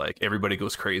just like everybody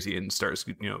goes crazy and starts,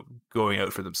 going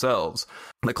out for themselves.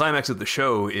 The climax of the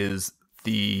show is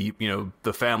the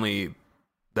family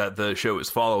that the show is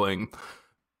following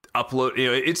upload,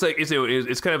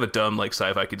 it's kind of a dumb like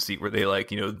sci-fi conceit where they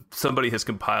somebody has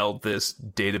compiled this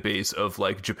database of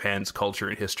like Japan's culture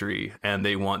and history, and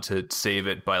they want to save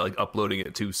it by like uploading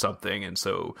it to something. And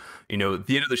so the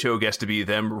end of the show gets to be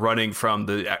them running from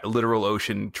the literal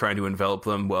ocean trying to envelop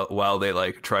them while they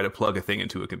like try to plug a thing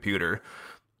into a computer.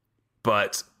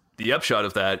 But the upshot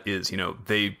of that is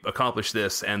they accomplish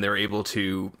this and they're able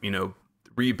to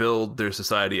rebuild their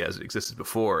society as it existed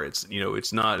before. It's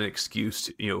it's not an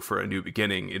excuse for a new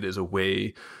beginning. It is a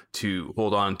way to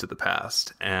hold on to the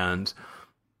past, and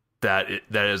that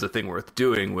is a thing worth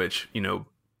doing, which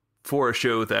for a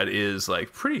show that is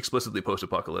like pretty explicitly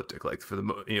post-apocalyptic, like for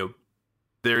the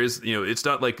there is it's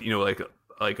not like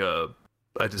like a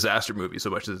disaster movie so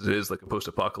much as it is like a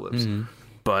post-apocalypse.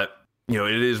 But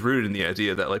it is rooted in the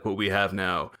idea that like what we have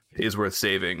now is worth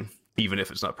saving, even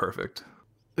if it's not perfect.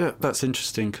 Yeah, that's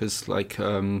interesting because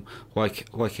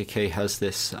YKK has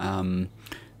this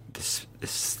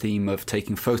this theme of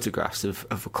taking photographs of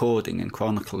recording and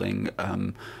chronicling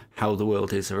how the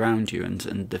world is around you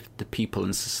and the people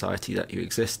and society that you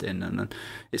exist in. And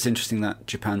it's interesting that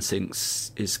Japan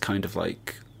Sinks is kind of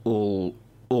like all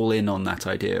in on that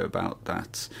idea about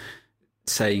that,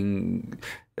 saying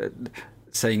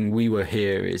we were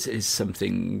here is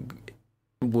something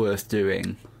worth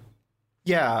doing.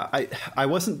 Yeah, I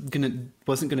wasn't gonna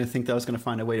think that I was gonna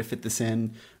find a way to fit this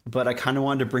in, but I kind of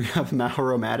wanted to bring up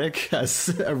Mahoromatic as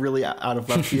a really out of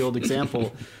left field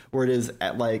example, where it is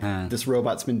at like this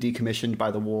robot's been decommissioned by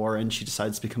the war, and she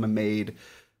decides to become a maid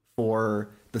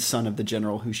for the son of the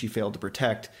general who she failed to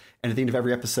protect. And at the end of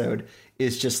every episode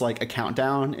is just like a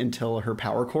countdown until her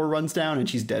power core runs down and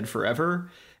she's dead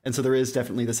forever. And so there is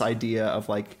definitely this idea of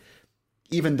like,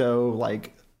 even though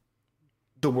like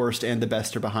the worst and the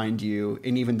best are behind you,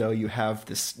 and even though you have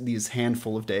these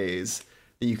handful of days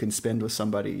that you can spend with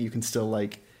somebody, you can still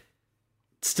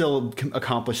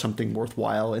accomplish something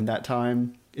worthwhile in that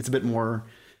time. It's a bit more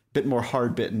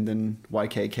hard bitten than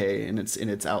YKK in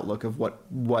its outlook of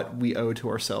what we owe to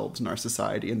ourselves and our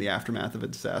society in the aftermath of a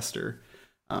disaster.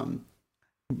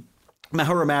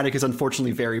 Mahoromatic is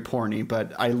unfortunately very porny,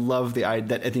 but I love the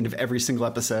idea that at the end of every single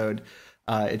episode,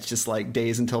 it's just like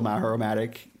days until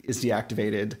Mahoromatic is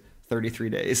deactivated, 33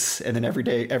 days, and then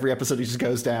every episode it just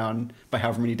goes down by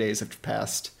however many days have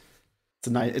passed.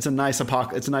 It's a nice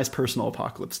personal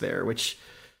apocalypse there, which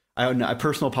I don't know. A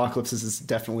personal apocalypse is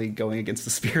definitely going against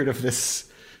the spirit of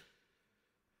this.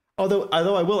 Although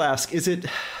I will ask, is it,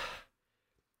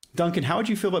 Duncan? How would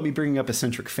you feel about me bringing up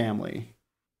Eccentric Family?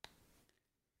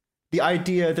 The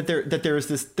idea that there is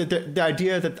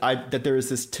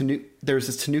this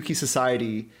Tanuki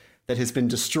society that has been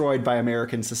destroyed by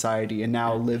American society and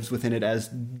now lives within it as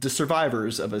the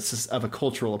survivors of a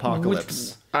cultural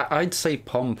apocalypse. I'd say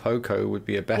Pom Poko would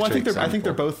be a better example. I think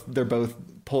they're both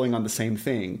pulling on the same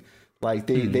thing. Like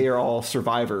they are all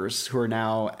survivors who are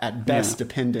now at best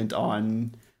dependent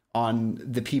on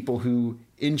the people who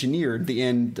engineered the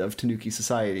end of Tanuki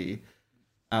society.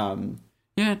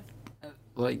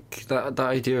 Like that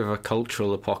idea of a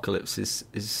cultural apocalypse is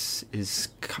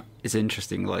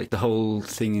interesting. Like the whole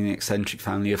thing in the Eccentric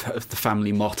Family of the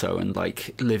family motto and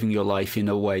like living your life in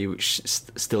a way which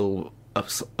still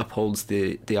upholds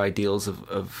the ideals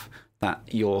of that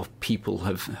your people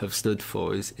have stood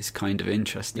for is kind of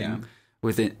interesting. Yeah.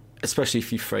 Within, especially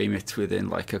if you frame it within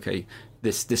like, okay,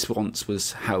 this once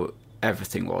was how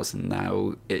everything was, and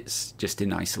now it's just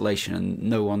in isolation, and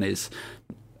no one is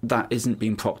that isn't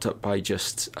being propped up by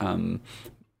just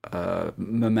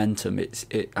momentum.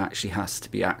 It actually has to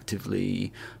be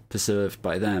actively preserved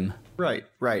by them. Right.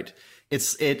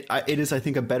 It is, I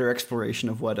think, a better exploration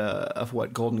of what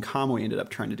Golden Kamuy ended up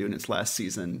trying to do in its latest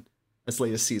season,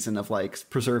 of like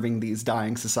preserving these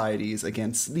dying societies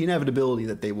against the inevitability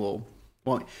that they will.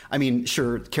 Well, I mean,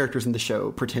 sure, characters in the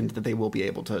show pretend that they will be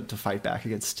able to fight back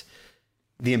against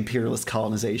the imperialist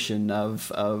colonization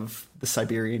of the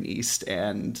Siberian East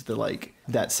and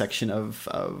that section of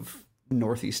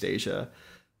Northeast Asia.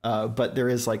 But there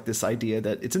is like this idea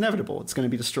that it's inevitable. It's going to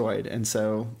be destroyed. And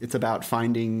so it's about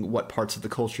finding what parts of the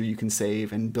culture you can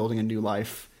save and building a new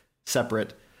life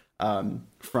separate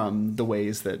from the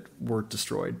ways that were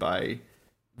destroyed by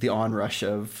the onrush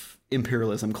of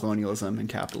imperialism, colonialism, and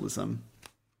capitalism.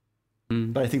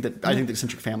 But I think that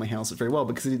Eccentric Family handles it very well,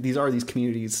 because these are these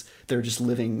communities that are just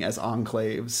living as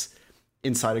enclaves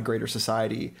inside a greater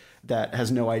society that has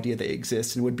no idea they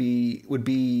exist and would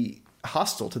be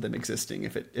hostile to them existing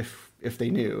if they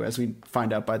knew, as we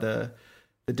find out by the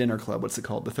dinner club. What's it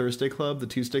called? The Thursday club? The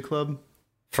Tuesday club?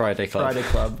 Friday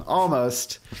club.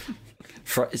 Almost.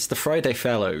 It's the Friday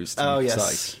Fellows. Oh,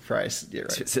 yes. Christ. You're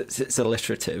right. It's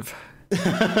alliterative.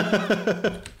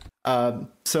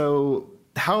 So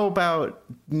how about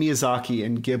Miyazaki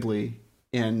and Ghibli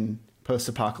in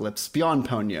Post-Apocalypse beyond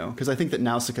Ponyo? Because I think that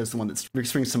Nausicaa is the one that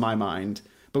springs to my mind.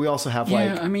 But we also have Princess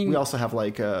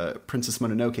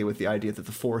Mononoke with the idea that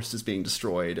the forest is being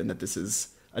destroyed and that this is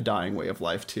a dying way of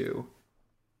life too.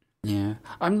 Yeah,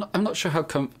 I'm not sure how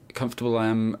comfortable I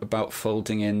am about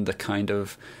folding in the kind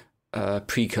of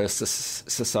precursor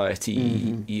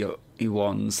society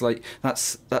ones. Like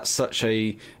that's such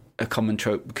a common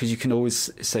trope, because you can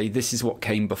always say this is what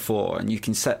came before, and you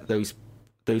can set those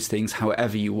things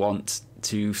however you want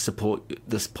to support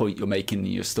this point you're making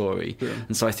in your story. Yeah.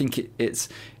 And so I think it's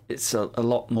a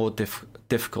lot more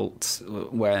difficult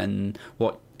when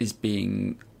what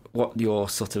your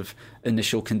sort of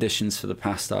initial conditions for the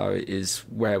past are is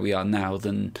where we are now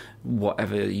than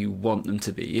whatever you want them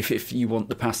to be. If you want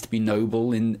the past to be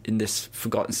noble in this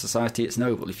forgotten society, it's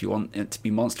noble. If you want it to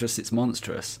be monstrous, it's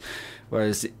monstrous.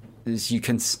 Whereas you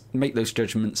can make those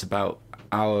judgments about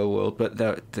our world, but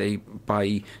they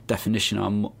by definition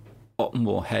are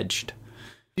more hedged.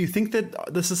 Do you think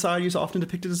that the society is often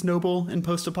depicted as noble in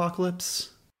Post-Apocalypse?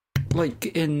 Like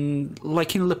in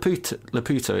Laputa,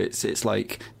 it's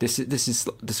like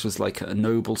this was like a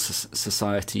noble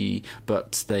society,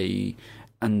 but he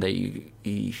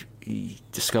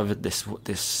discovered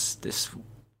this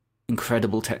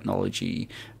incredible technology,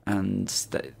 and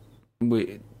that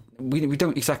we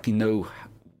don't exactly know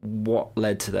what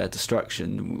led to their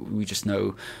destruction. We just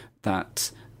know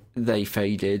that they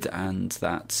faded and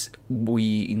that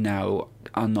we now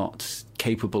are not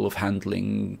capable of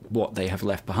handling what they have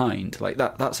left behind. Like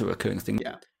that's a recurring thing.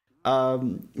 Yeah.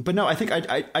 But no, I think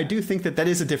I do think that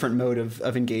is a different mode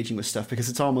of engaging with stuff, because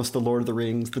it's almost the Lord of the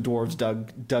Rings. The dwarves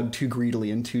dug too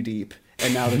greedily and too deep,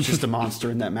 and now there's just a monster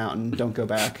in that mountain. Don't go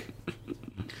back.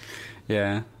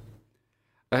 Yeah.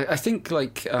 I think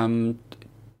like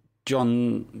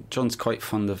John's quite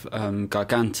fond of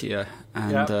Gargantia,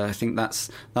 and I think that's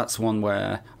one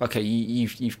where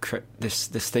you've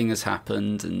this thing has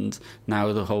happened, and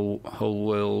now the whole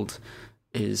world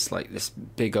is like this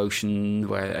big ocean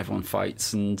where everyone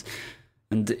fights, and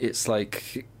it's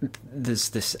like there's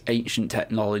this ancient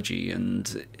technology,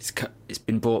 and it's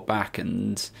been brought back,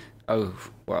 and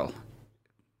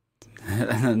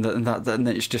and then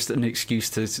it's just an excuse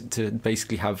to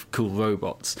basically have cool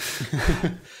robots.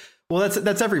 Well,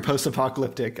 that's every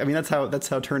post-apocalyptic. I mean, that's how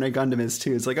Turn-A Gundam is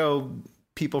too. It's like, oh,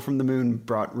 people from the moon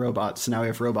brought robots, so now we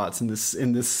have robots in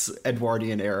this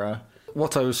Edwardian era.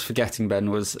 What I was forgetting,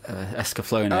 Ben, was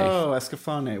Escaflowne. Oh,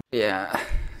 Escaflowne. Yeah.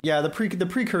 Yeah, the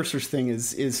precursors thing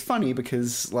is funny,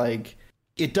 because like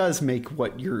it does make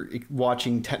what you're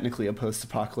watching technically a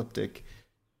post-apocalyptic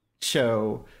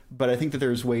show, but I think that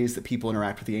there's ways that people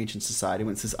interact with the ancient society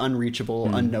when it's this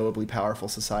unreachable, unknowably powerful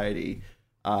society.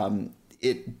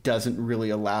 It doesn't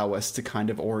really allow us to kind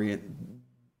of orient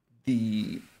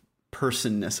the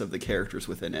personness of the characters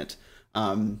within it,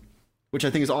 which I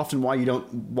think is often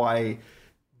why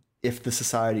if the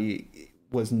society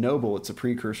was noble, it's a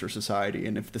precursor society,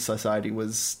 and if the society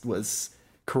was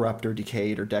corrupt or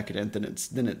decayed or decadent, then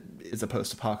it is a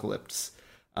post-apocalypse,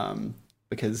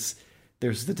 because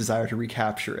there's the desire to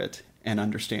recapture it and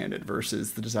understand it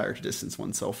versus the desire to distance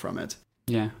oneself from it.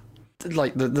 Yeah.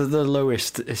 Like the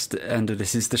lowest end of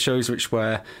this is the shows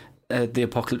where the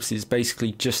apocalypse is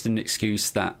basically just an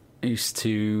excuse that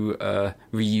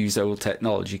reuse old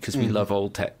technology because we love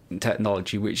old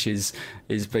technology, which is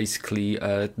basically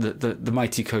the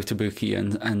mighty Kotobuki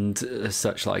and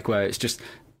such like, where it's just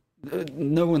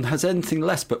no one has anything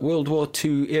less but World War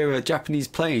II era Japanese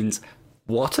planes.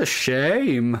 What a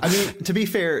shame. I mean, to be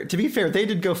fair, they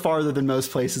did go farther than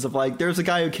most places. Of like, there's a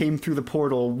guy who came through the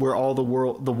portal where all the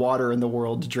water in the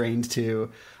world drained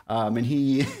to, and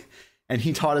he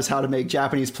taught us how to make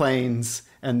Japanese planes,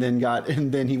 and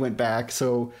then he went back.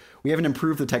 So we haven't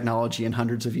improved the technology in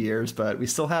hundreds of years, but we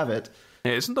still have it.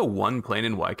 Yeah, isn't the one plane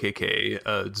in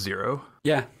YKK Zero?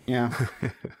 Yeah.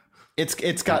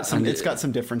 It's got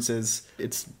some differences.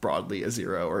 It's broadly a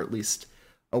Zero, or at least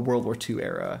a World War II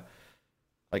era,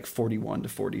 like 41 to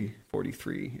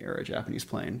 43 era Japanese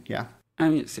plane. Yeah. I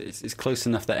mean, it's close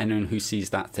enough that anyone who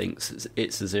sees that thinks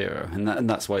it's a Zero, and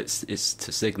that's why it's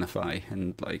to signify.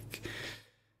 And like,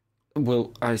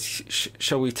 well,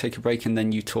 shall we take a break and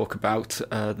then you talk about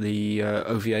the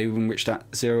OVA in which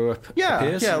that Zero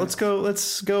appears? Yeah.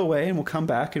 Let's go away, and we'll come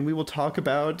back, and we will talk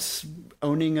about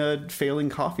owning a failing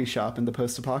coffee shop in the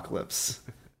post-apocalypse.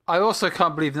 I also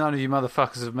can't believe none of you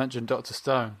motherfuckers have mentioned Dr.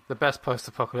 Stone, the best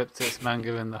post-apocalyptic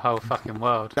manga in the whole fucking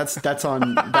world. That's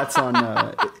on.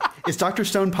 Is Dr.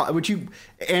 Stone? Would you,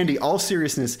 Andy? All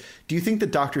seriousness, do you think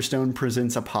that Dr. Stone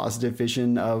presents a positive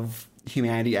vision of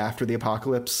humanity after the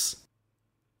apocalypse?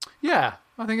 Yeah,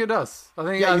 I think it does.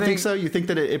 I think so. You think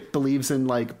that it believes in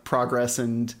like progress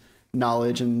and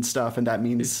knowledge and stuff, and that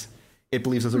means it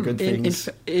believes those are good things.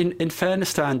 In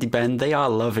fairness to Andy Benn, they are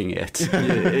loving it.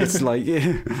 It's like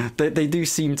they do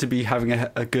seem to be having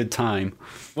a good time.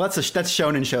 Well, that's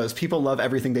shonen shows. People love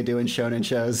everything they do in shonen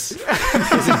shows. Is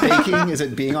it baking? Is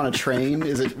it being on a train?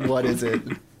 What is it?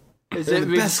 Is it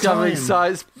rediscovering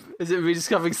science? Is it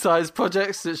rediscovering science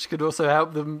projects which could also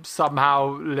help them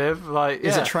somehow live?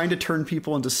 Is it trying to turn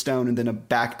people into stone and then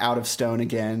back out of stone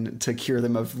again to cure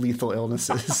them of lethal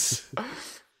illnesses?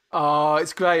 Oh,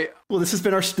 it's great. Well, this has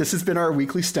been our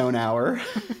weekly Stone Hour.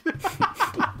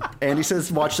 Andy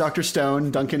says, "Watch Dr.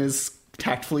 Stone." Duncan is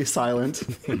tactfully silent.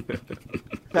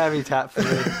 Very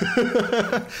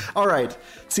tactfully. All right.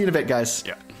 See you in a bit, guys.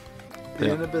 Yeah. See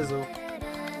you in a bizzle.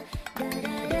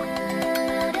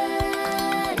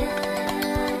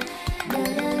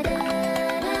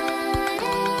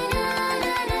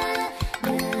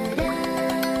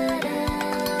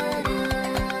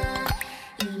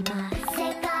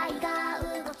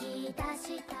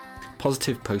 'Let's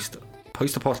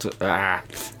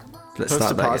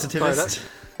start that Post-positivist.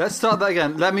 Let's start that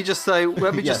again. Let me just say,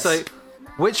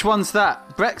 which one's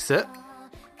that? Brexit?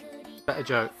 Better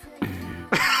joke.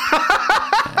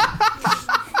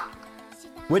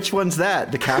 Which one's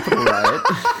that? The Capitol riot.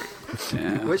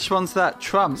 Yeah. Which one's that?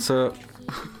 Trump. So,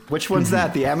 which one's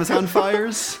that? The Amazon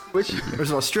fires? Or Which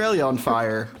is Australia on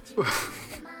fire?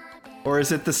 Or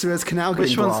is it the Suez Canal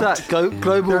getting Which one's blocked? that?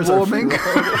 Global warming?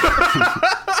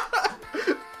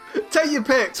 Take your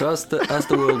pick. So as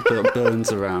the world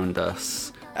burns around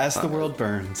us, As the world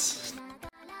burns.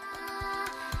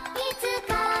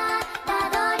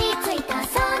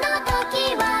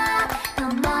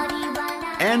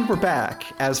 And we're back.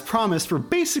 As promised, we're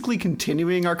basically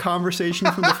continuing our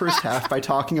conversation from the first half by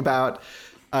talking about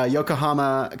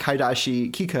Yokohama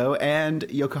Kaidashi Kiko and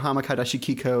Yokohama Kaidashi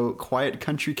Kiko Quiet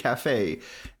Country Cafe,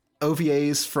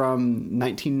 OVAs from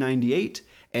 1998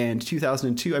 and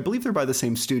 2002. I believe they're by the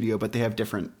same studio, but they have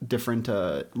different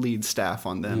lead staff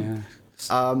on them.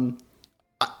 yeah.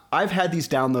 I've had these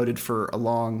downloaded for a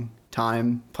long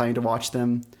time, planning to watch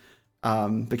them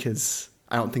because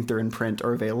I don't think they're in print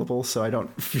or available, so I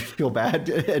don't feel bad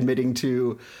admitting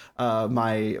to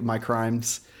my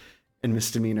crimes and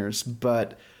misdemeanors.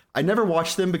 But I never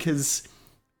watched them because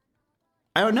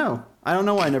I don't know. I don't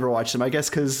know why I never watched them. I guess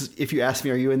because if you ask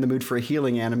me, are you in the mood for a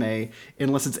healing anime?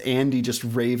 Unless it's Andy just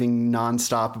raving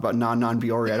nonstop about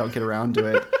non-Biori, I don't get around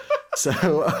to it.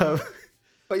 So,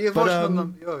 But you've watched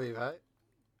Non-Biori, right?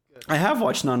 I have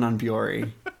watched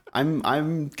Non-Biori.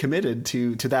 I'm committed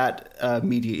to that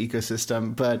media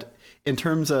ecosystem, but in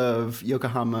terms of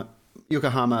Yokohama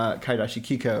Kaidashi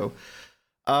Kiko,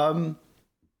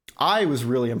 I was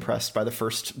really impressed by the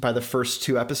first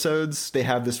two episodes. They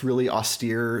have this really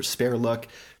austere, spare look.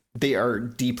 They are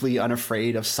deeply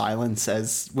unafraid of silence,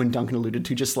 as when Duncan alluded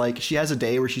to, just like she has a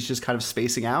day where she's just kind of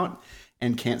spacing out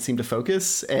and can't seem to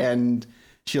focus, and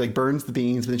she like burns the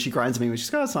beans, but then she grinds them and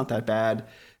she's like, oh, it's not that bad.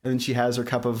 And then she has her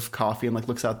cup of coffee and like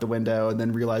looks out the window and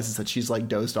then realizes that she's like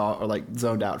dozed off or like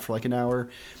zoned out for like an hour.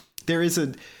 There is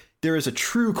a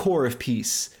true core of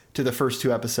peace to the first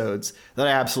two episodes that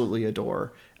I absolutely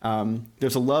adore.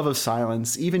 There's a love of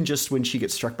silence, even just when she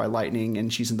gets struck by lightning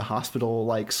and she's in the hospital,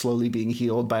 like slowly being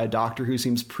healed by a doctor who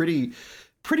seems pretty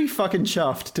fucking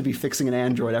chuffed to be fixing an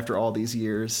android after all these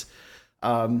years.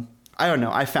 I don't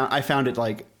know. I found it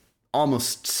like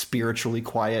almost spiritually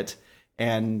quiet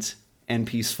and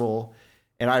peaceful,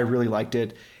 and I really liked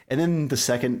it. And then the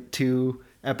second 2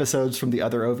 episodes from the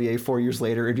other OVA 4 years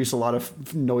later introduced a lot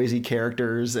of noisy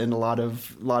characters and a lot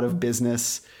of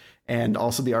business, and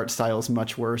also the art style is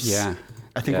much worse. Yeah,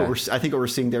 I think what we're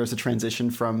seeing there is a transition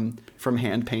from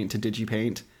hand paint to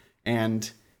digipaint, and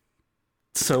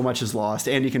so much is lost.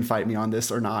 Andy can fight me on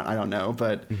this or not, I don't know,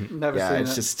 but Never yeah, seen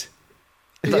it's it. just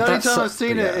The only that's time so- I've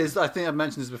seen yeah. it is, I think I've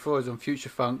mentioned this before, is on Future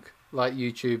Funk, like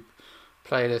YouTube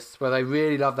playlists, where they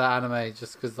really love that anime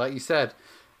just because, like you said,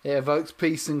 it evokes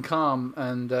peace and calm,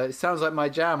 and it sounds like my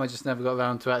jam. I just never got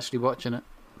around to actually watching it.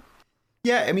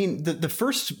 Yeah, I mean, the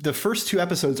first 2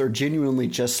 episodes are genuinely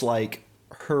just like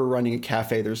her running a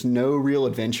cafe. There's no real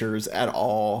adventures at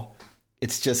all.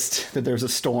 It's just that there's a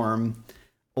storm,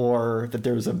 or that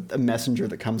there's a messenger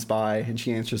that comes by and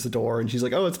she answers the door and she's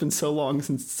like, "Oh, it's been so long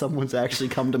since someone's actually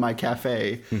come to my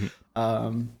cafe."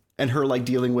 And her like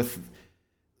dealing with.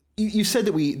 You said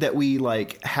that we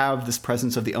like have this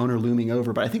presence of the owner looming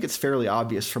over, but I think it's fairly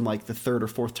obvious from like the 3rd or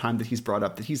 4th time that he's brought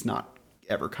up that he's not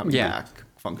ever coming back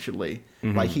functionally.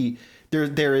 Like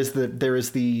there is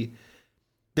the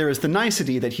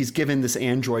nicety that he's given this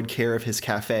android care of his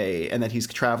cafe, and that he's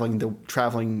traveling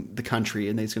the country,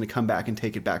 and that he's going to come back and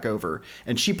take it back over.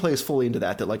 And she plays fully into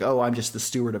that like, "Oh, I'm just the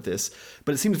steward of this."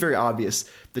 But it seems very obvious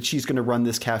that she's going to run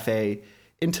this cafe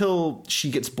until she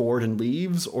gets bored and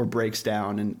leaves, or breaks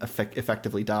down and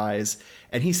effectively dies.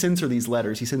 And he sends her these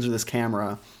letters. He sends her this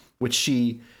camera, which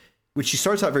she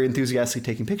starts out very enthusiastically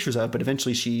taking pictures of, but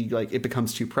eventually it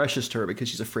becomes too precious to her because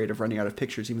she's afraid of running out of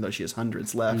pictures, even though she has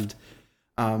hundreds left.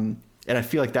 And I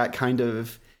feel like that kind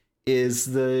of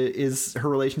is her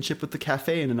relationship with the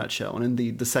cafe in a nutshell. And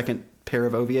in the second pair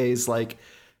of OVAs, like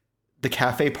the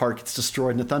cafe part gets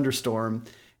destroyed in a thunderstorm,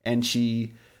 and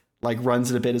she like runs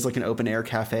it a bit as like an open air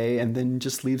cafe and then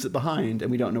just leaves it behind,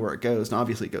 and we don't know where it goes. And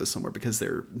obviously it goes somewhere because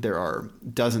there are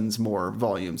dozens more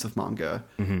volumes of manga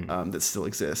that still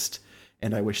exist,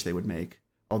 and I wish they would make,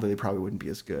 although they probably wouldn't be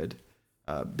as good.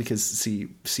 Because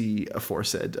see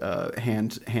aforesaid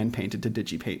hand painted to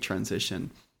digipaint transition.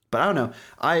 But I don't know.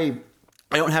 I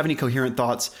don't have any coherent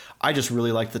thoughts. I just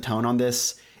really like the tone on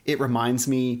this. It reminds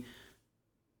me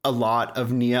a lot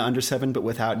of Nia Under 7, but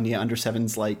without Nia Under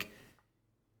 7's like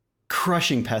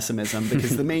crushing pessimism,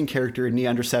 because the main character in Nia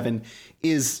Under 7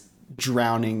 is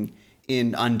drowning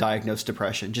in undiagnosed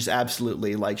depression. Just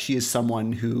absolutely, like, she is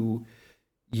someone who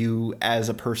you as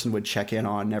a person would check in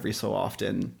on every so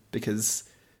often, because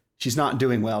she's not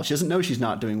doing well. She doesn't know she's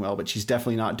not doing well, but she's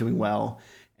definitely not doing well.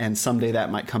 And someday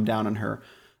that might come down on her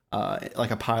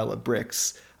like a pile of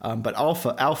bricks. But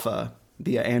Alpha,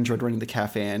 the android running the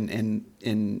cafe in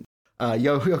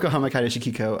Yokohama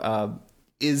Kaidashikiko,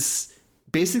 is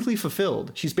basically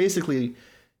fulfilled.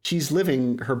 She's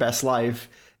living her best life.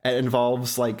 It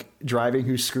involves like driving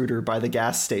her scooter by the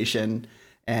gas station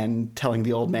and telling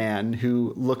the old man,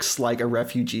 who looks like a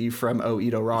refugee from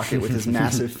Oedo Rocket with his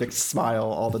massive fixed smile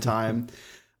all the time,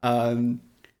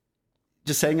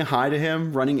 just saying a hi to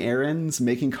him, running errands,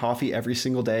 making coffee every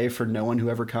single day for no one who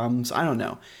ever comes. I don't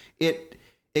know. It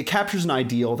captures an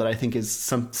ideal that I think is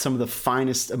some of the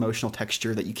finest emotional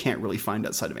texture that you can't really find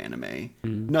outside of anime.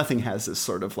 Nothing has this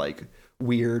sort of like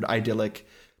weird, idyllic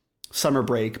summer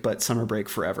break, but summer break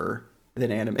forever that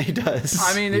anime does.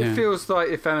 I mean, it feels like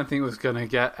if anything was going to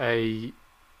get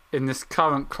in this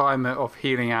current climate of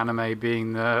healing anime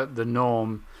being the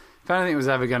norm, if anything was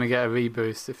ever going to get a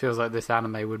reboost, it feels like this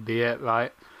anime would be it,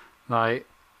 right? Like,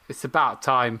 it's about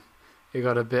time it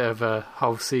got a bit of a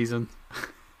whole season.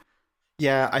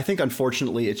 Yeah, I think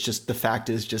unfortunately it's just, the fact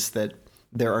is just that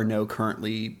there are no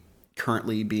currently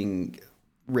being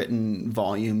written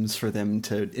volumes for them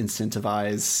to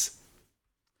incentivize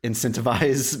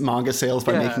manga sales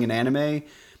by making an anime.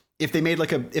 If they made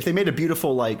a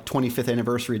beautiful like 25th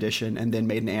anniversary edition and then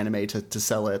made an anime to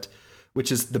sell it,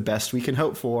 which is the best we can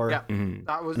hope for. Yeah,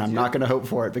 that was. And I'm not going to hope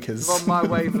for it because on my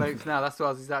wavelength now. That's what I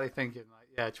was exactly thinking.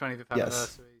 Like, 25th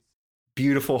anniversary.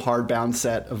 Beautiful hardbound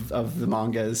set of the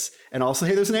mangas, and also,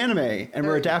 hey, there's an anime, and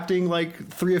we're adapting like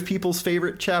 3 of people's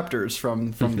favorite chapters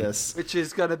from this, which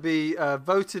is going to be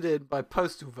voted in by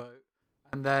postal vote,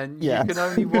 and then you can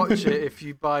only watch it if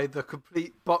you buy the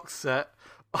complete box set.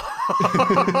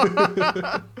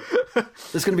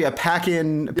 There's going to be a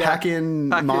pack-in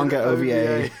manga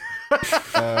OVA.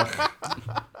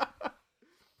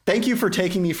 Thank you for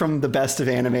taking me from the best of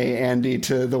anime, Andy,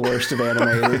 to the worst of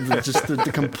anime. Just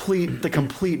the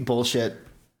complete bullshit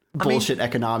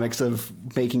economics of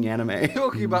making anime.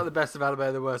 Talking about the best of anime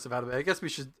and the worst of anime, I guess we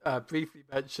should briefly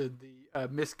mention the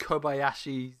Miss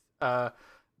Kobayashi's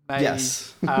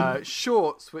made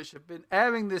shorts, which have been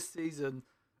airing this season.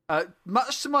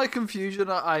 Much to my confusion,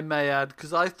 I may add,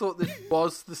 because I thought this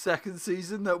was the second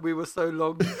season that we were so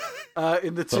long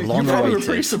in the two. You probably were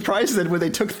pretty surprised then when they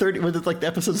took 30, when the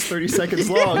episode's 30 seconds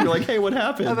long. You're like, hey, what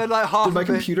happened? And then like half Did my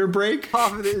computer break?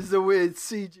 Half of it is a weird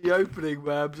CG opening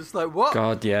where I'm just like, what?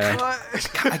 God, yeah.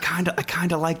 I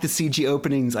kind of like the CG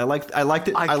openings. I like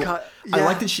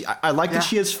that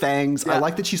she has fangs. Yeah. I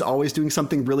like that she's always doing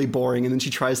something really boring, and then she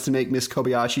tries to make Miss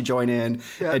Kobayashi join in,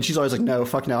 and she's always like, no,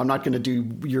 fuck no, I'm not going to do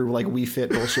your like Wii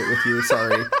Fit bullshit with you.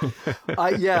 Sorry.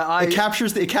 It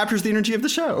captures the energy of the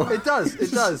show. It does.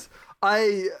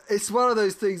 It's one of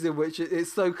those things in which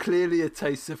it's so clearly a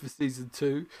taster for season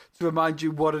 2 to remind you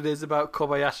what it is about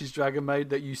Kobayashi's Dragon Maid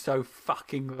that you so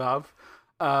fucking love.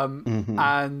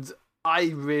 And I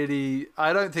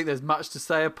don't think there's much to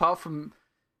say apart from,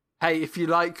 hey, if you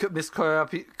like Miss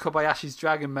Kobayashi's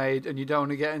Dragon Maid and you don't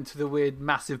want to get into the weird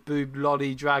massive boob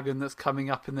lolly dragon that's coming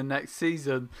up in the next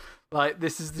season, like,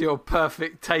 this is your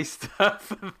perfect taster.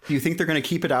 Do you think they're going to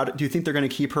keep it out? Do you think they're going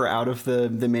to keep her out of the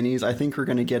minis? I think we're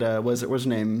going to get what's her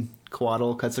name?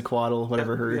 Quetzalcoatl,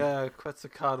 whatever her. Yeah,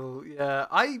 Quetzalcoatl. Yeah,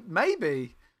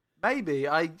 maybe.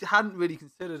 I hadn't really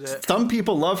considered it. Some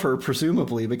people love her,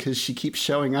 presumably, because she keeps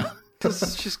showing up.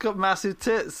 Because she's got massive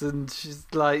tits, and she's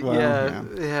like,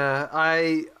 yeah.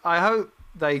 I hope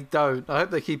they don't. I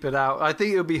hope they keep it out. I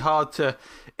think it would be hard to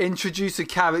introduce a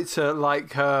character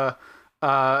like her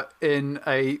in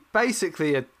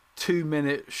basically a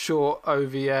 2-minute short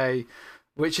OVA,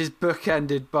 which is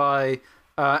bookended by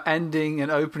ending and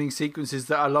opening sequences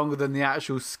that are longer than the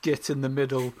actual skit in the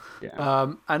middle.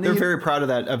 Yeah. And they're very proud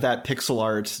of that pixel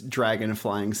art dragon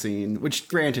flying scene, which,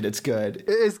 granted, it's good. It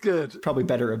is good. Probably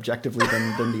better objectively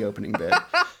than the opening bit.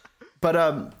 But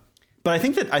I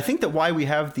think that why we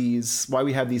have these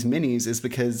minis is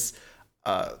because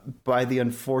by the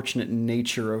unfortunate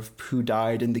nature of who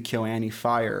died in the KyoAni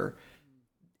fire,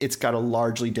 it's got a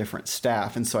largely different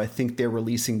staff, and so I think they're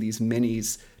releasing these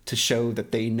minis to show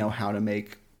that they know how to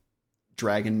make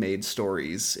Dragon Maid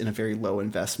stories in a very low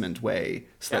investment way,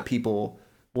 so that people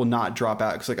will not drop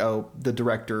out because, like, oh, the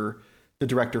director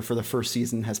for the first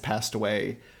season has passed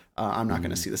away. I'm not going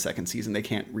to see the second season. They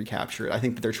can't recapture it. I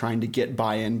think that they're trying to get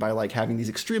buy-in by like having these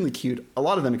extremely cute, a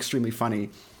lot of them extremely funny.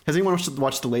 Has anyone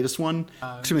watched the latest one?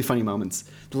 Extremely funny moments.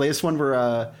 The latest one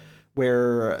where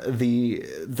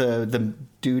the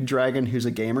dude dragon who's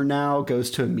a gamer now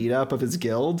goes to a meetup of his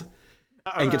guild.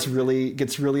 And gets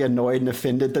really annoyed and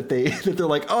offended that they're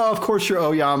like, oh, of course you're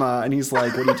Oyama, and he's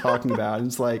like, what are you talking about? And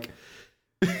it's like,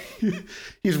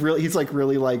 he's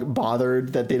really like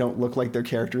bothered that they don't look like their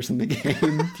characters in the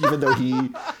game, even though he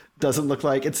doesn't look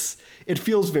like it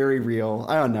feels very real.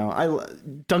 I don't know.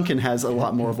 Duncan has a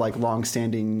lot more of like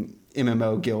long-standing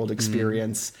MMO guild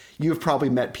experience. You've probably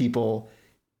met people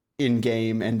in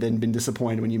game and then been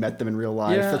disappointed when you met them in real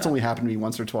life. That's only happened to me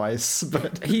once or twice,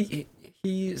 but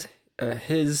he's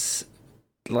his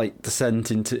like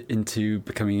descent into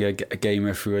becoming a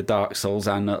gamer through a Dark Souls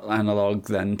analog,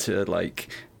 then to like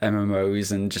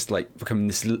MMOs and just like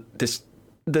becoming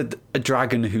a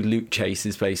dragon who loot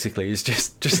chases basically is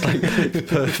just like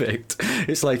perfect.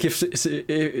 It's like if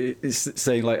it's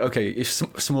saying like, okay, if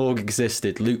Smorg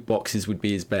existed, loot boxes would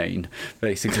be his bane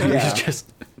basically. Yeah. It's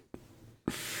just,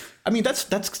 I mean, that's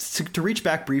to reach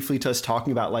back briefly to us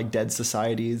talking about like dead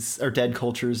societies or dead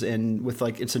cultures with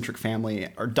like eccentric family,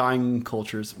 or dying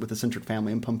cultures with eccentric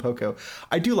family in Pompoko.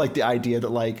 I do like the idea that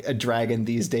like a dragon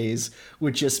these days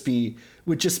would just be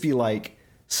like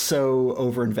so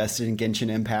overinvested in Genshin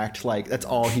Impact. Like that's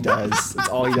all he does. That's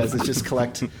all he does is just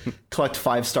collect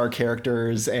 5-star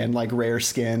characters and like rare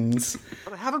skins.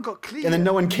 But I haven't got clear. And then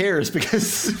no one cares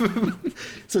because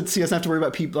so he doesn't have to worry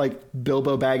about people like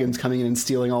Bilbo Baggins coming in and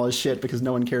stealing all his shit, because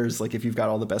no one cares like if you've got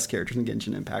all the best characters in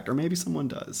Genshin Impact, or maybe someone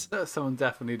does. Someone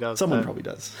definitely does. Someone probably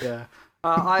does. Yeah.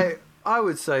 I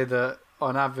would say that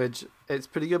on average it's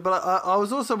pretty good, but I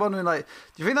was also wondering, like,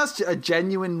 do you think that's a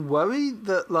genuine worry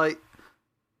that, like,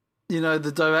 you know,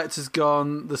 the director's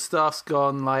gone, the staff's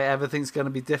gone, like everything's going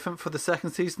to be different for the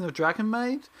second season of Dragon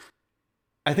Maid?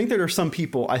 I think there are some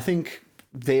people, I think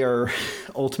they are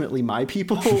ultimately my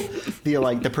people,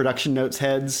 the production notes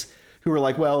heads who are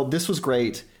like, well, this was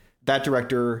great. That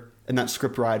director and that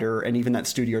script writer and even that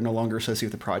studio are no longer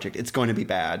associated with the project. It's going to be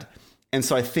bad. And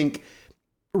so I think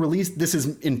this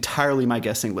is entirely my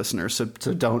guessing, listeners. So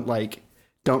don't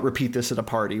don't repeat this at a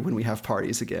party when we have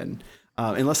parties again.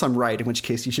 Unless I'm right, in which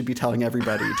case you should be telling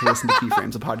everybody to listen to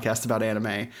Keyframes, a podcast about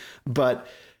anime. But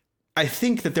I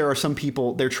think that there are some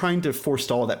people, they're trying to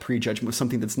forestall that prejudgment with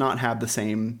something that's not have the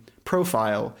same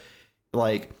profile.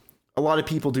 Like, a lot of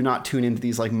people do not tune into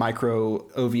these like micro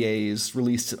OVAs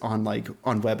released on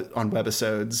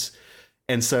webisodes.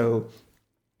 And so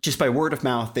just by word of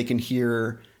mouth, they can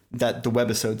hear that the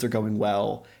webisodes are going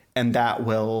well, and that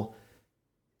will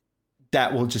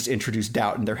just introduce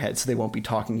doubt in their head, so they won't be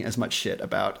talking as much shit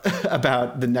about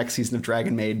the next season of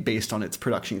Dragon Maid based on its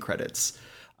production credits.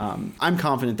 I'm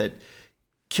confident that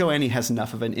KyoAni has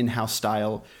enough of an in-house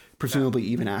style, presumably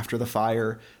even after the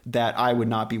fire, that I would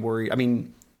not be worried. I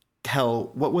mean,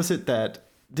 hell, what was it that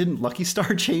didn't Lucky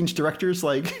Star change directors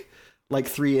like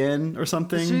 3 in or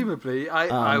something? Presumably,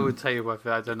 I would tell you what,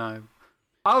 I don't know.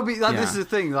 I would be like, This is the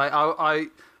thing, like I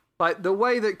like the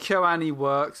way that KyoAni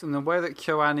works and the way that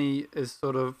KyoAni is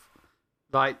sort of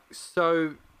like,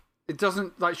 so it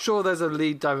doesn't like, sure, there's a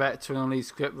lead director and a lead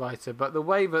scriptwriter, but the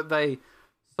way that they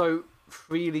so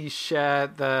freely share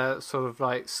their sort of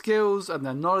like skills and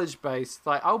their knowledge base,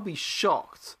 like I'll be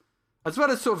shocked, as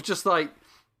well as sort of just like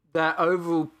their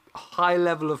overall high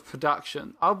level of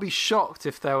production. I'll be shocked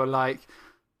if they were like,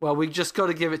 well, we just got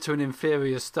to give it to an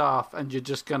inferior staff and you're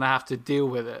just going to have to deal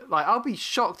with it. Like, I'll be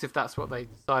shocked if that's what they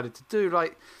decided to do.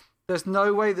 Like, there's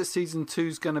no way that season 2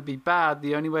 is going to be bad.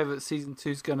 The only way that season 2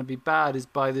 is going to be bad is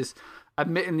by this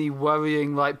admittedly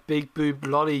worrying, like, big boob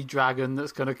lolly dragon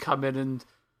that's going to come in and,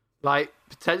 like,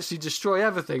 potentially destroy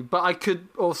everything. But I could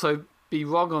also be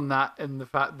wrong on that in the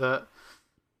fact that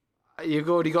you've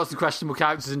already got some questionable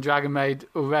characters in Dragon Maid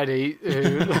already.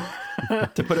 Who...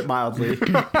 to put it mildly.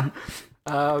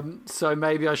 So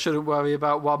maybe I shouldn't worry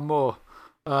about one more.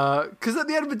 Because at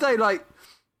the end of the day, like,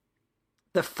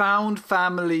 the found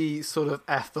family sort of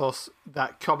ethos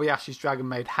that Kobayashi's Dragon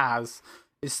Maid has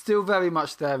is still very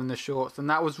much there in the shorts. And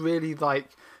that was really like,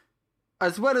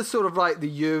 as well as sort of like the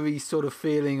Yuri sort of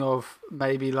feeling of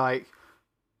maybe like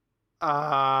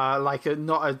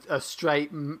not a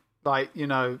straight, like, you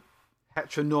know,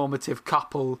 heteronormative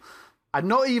couple, and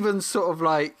not even sort of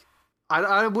like,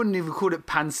 I wouldn't even call it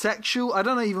pansexual. I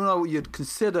don't even know what you'd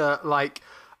consider like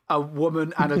a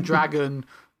woman and a dragon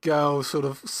girl sort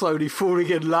of slowly falling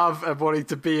in love and wanting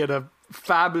to be in a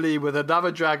family with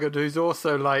another dragon who's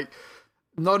also like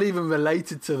not even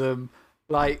related to them.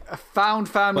 Like a found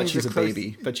family. But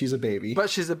she's a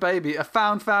baby. A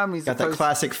found family is got that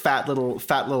classic fat little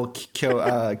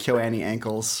KyoAni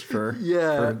ankles for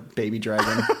baby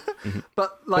dragon.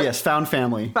 But like, yes, found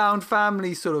family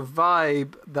sort of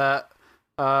vibe that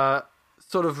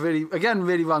sort of really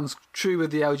runs true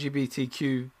with the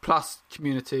LGBTQ plus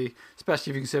community,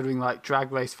 especially if you're considering like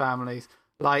drag race families.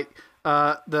 Like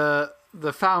the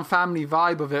found family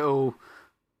vibe of it all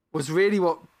was really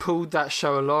what pulled that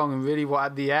show along, and really what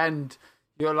at the end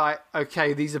you're like,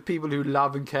 okay, these are people who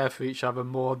love and care for each other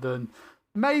more than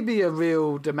maybe a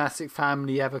real domestic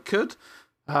family ever could.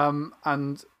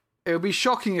 And it would be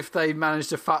shocking if they managed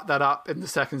to fuck that up in the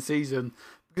second season,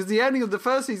 because the ending of the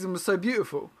first season was so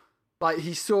beautiful. Like,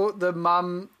 he saw her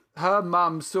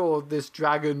mum saw this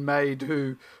dragon maid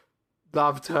who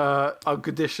loved her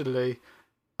unconditionally.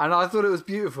 And I thought it was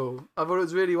beautiful. I thought it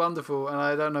was really wonderful. And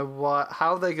I don't know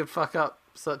how they could fuck up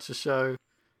such a show.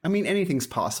 I mean, anything's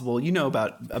possible. You know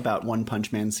about One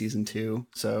Punch Man season 2.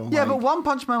 So yeah, but One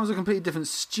Punch Man was a completely different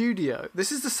studio.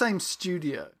 This is the same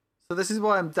studio. So this is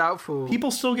why I'm doubtful. People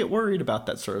still get worried about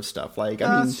that sort of stuff. Like,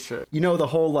 I mean, true. You know, the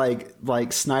whole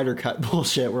like Snyder Cut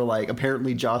bullshit where like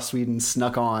apparently Joss Whedon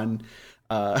snuck on,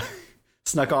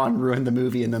 ruined the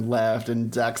movie and then left,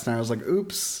 and Zack Snyder was like,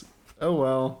 oops, oh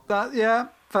well.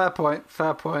 Fair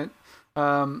point.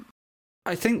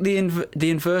 I think the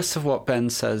inverse of what Ben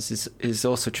says is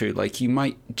also true. Like, you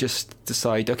might just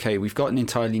decide, okay, we've got an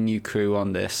entirely new crew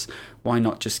on this. Why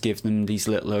not just give them these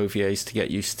little OVAs to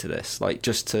get used to this? Like,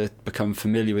 just to become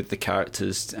familiar with the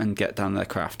characters and get down their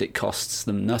craft. It costs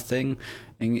them nothing.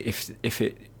 And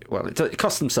it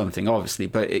costs them something, obviously,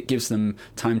 but it gives them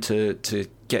time to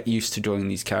get used to drawing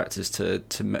these characters to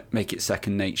make it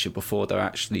second nature before they're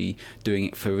actually doing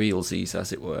it for realsies,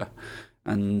 as it were.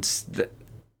 And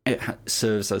it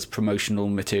serves as promotional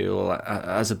material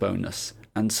as a bonus.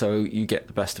 And so you get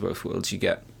the best of both worlds. You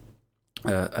get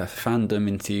a fandom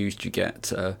enthused, you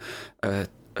get a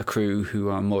crew who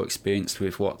are more experienced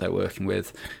with what they're working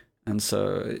with. And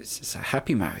so it's a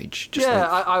happy marriage.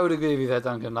 I would agree with you there,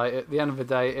 Duncan. Like, at the end of the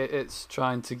day, it's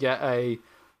trying to get a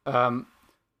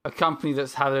company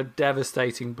that's had a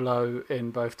devastating blow in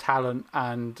both talent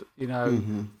and, you know,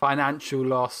 financial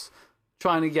loss,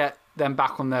 trying to get them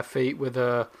back on their feet with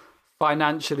a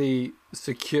financially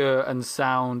secure and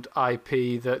sound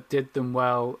IP that did them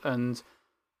well, and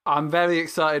I'm very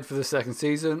excited for the second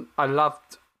season. I love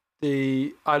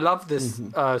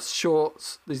this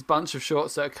shorts, these bunch of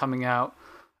shorts that are coming out,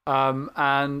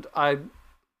 and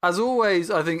as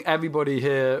always, I think everybody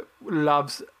here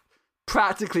loves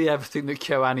practically everything that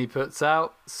KyoAni puts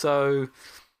out, so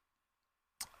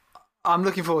I'm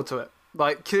looking forward to it.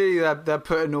 Like, clearly they're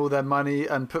putting all their money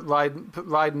and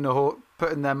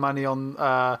putting their money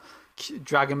on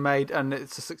Dragon Maid, and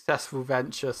it's a successful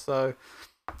venture, so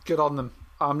good on them.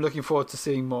 I'm looking forward to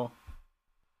seeing more.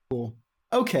 Cool.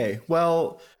 Okay,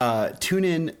 well, tune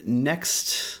in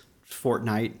next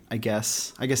fortnight, I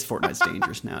guess. I guess fortnight's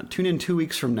dangerous now. Tune in 2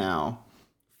 weeks from now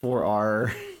for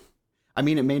our... I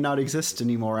mean, it may not exist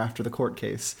anymore after the court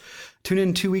case. Tune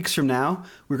in 2 weeks from now.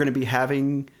 We're going to be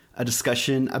having a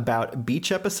discussion about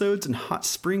beach episodes and hot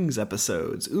springs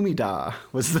episodes. Umida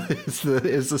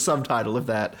is the subtitle of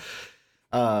that.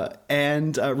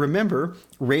 And remember,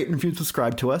 rate and review,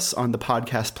 subscribe to us on the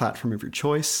podcast platform of your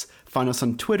choice. Find us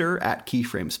on Twitter at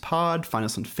KeyframesPod. Find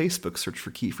us on Facebook, search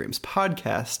for Keyframes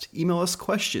Podcast. Email us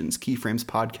questions,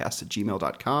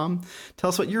 keyframespodcast@gmail.com. Tell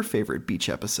us what your favorite beach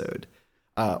episode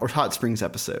or hot springs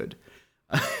episode.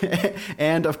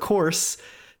 And of course,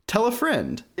 tell a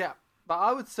friend. Yeah, but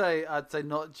I'd say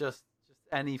not just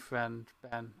any friend,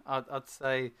 Ben. I'd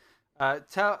say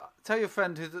tell your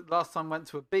friend who the last time went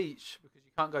to a beach because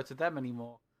you can't go to them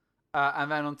anymore.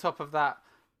 And then on top of that,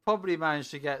 probably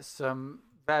managed to get some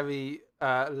very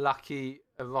lucky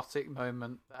erotic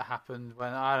moment that happened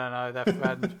when, I don't know, their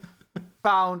friend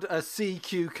found a sea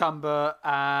cucumber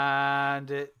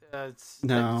and it's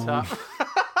picked up. No.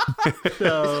 It's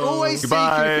always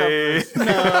Goodbye. sea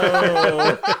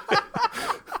cucumbers.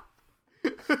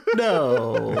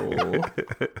 No.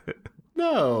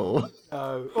 No.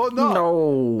 Or not.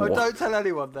 No. Oh, don't tell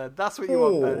anyone then. That's what you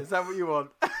want, Ben. Is that what you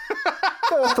want?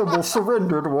 Possible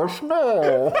surrender to us.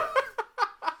 No.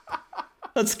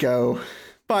 Let's go.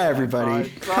 Bye, everybody.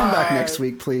 Bye. Come back Bye. next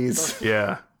week, please.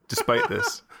 Yeah, despite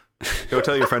this. Go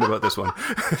tell your friend about this one.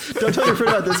 Don't tell your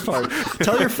friend about this part.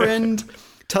 Tell your friend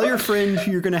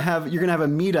who you're gonna have a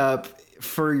meetup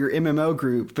for your MMO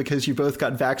group because you both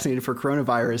got vaccinated for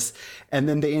coronavirus, and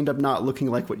then they end up not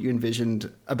looking like what you envisioned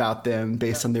about them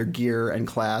based on their gear and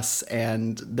class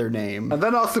and their name. And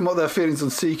then ask them what their feelings on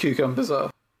sea cucumbers are.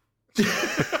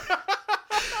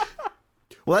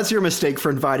 Well, that's your mistake for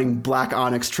inviting Black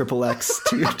Onyx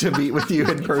XXX to meet with you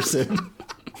in person.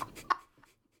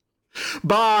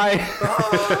 Bye.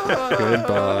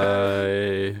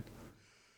 Goodbye.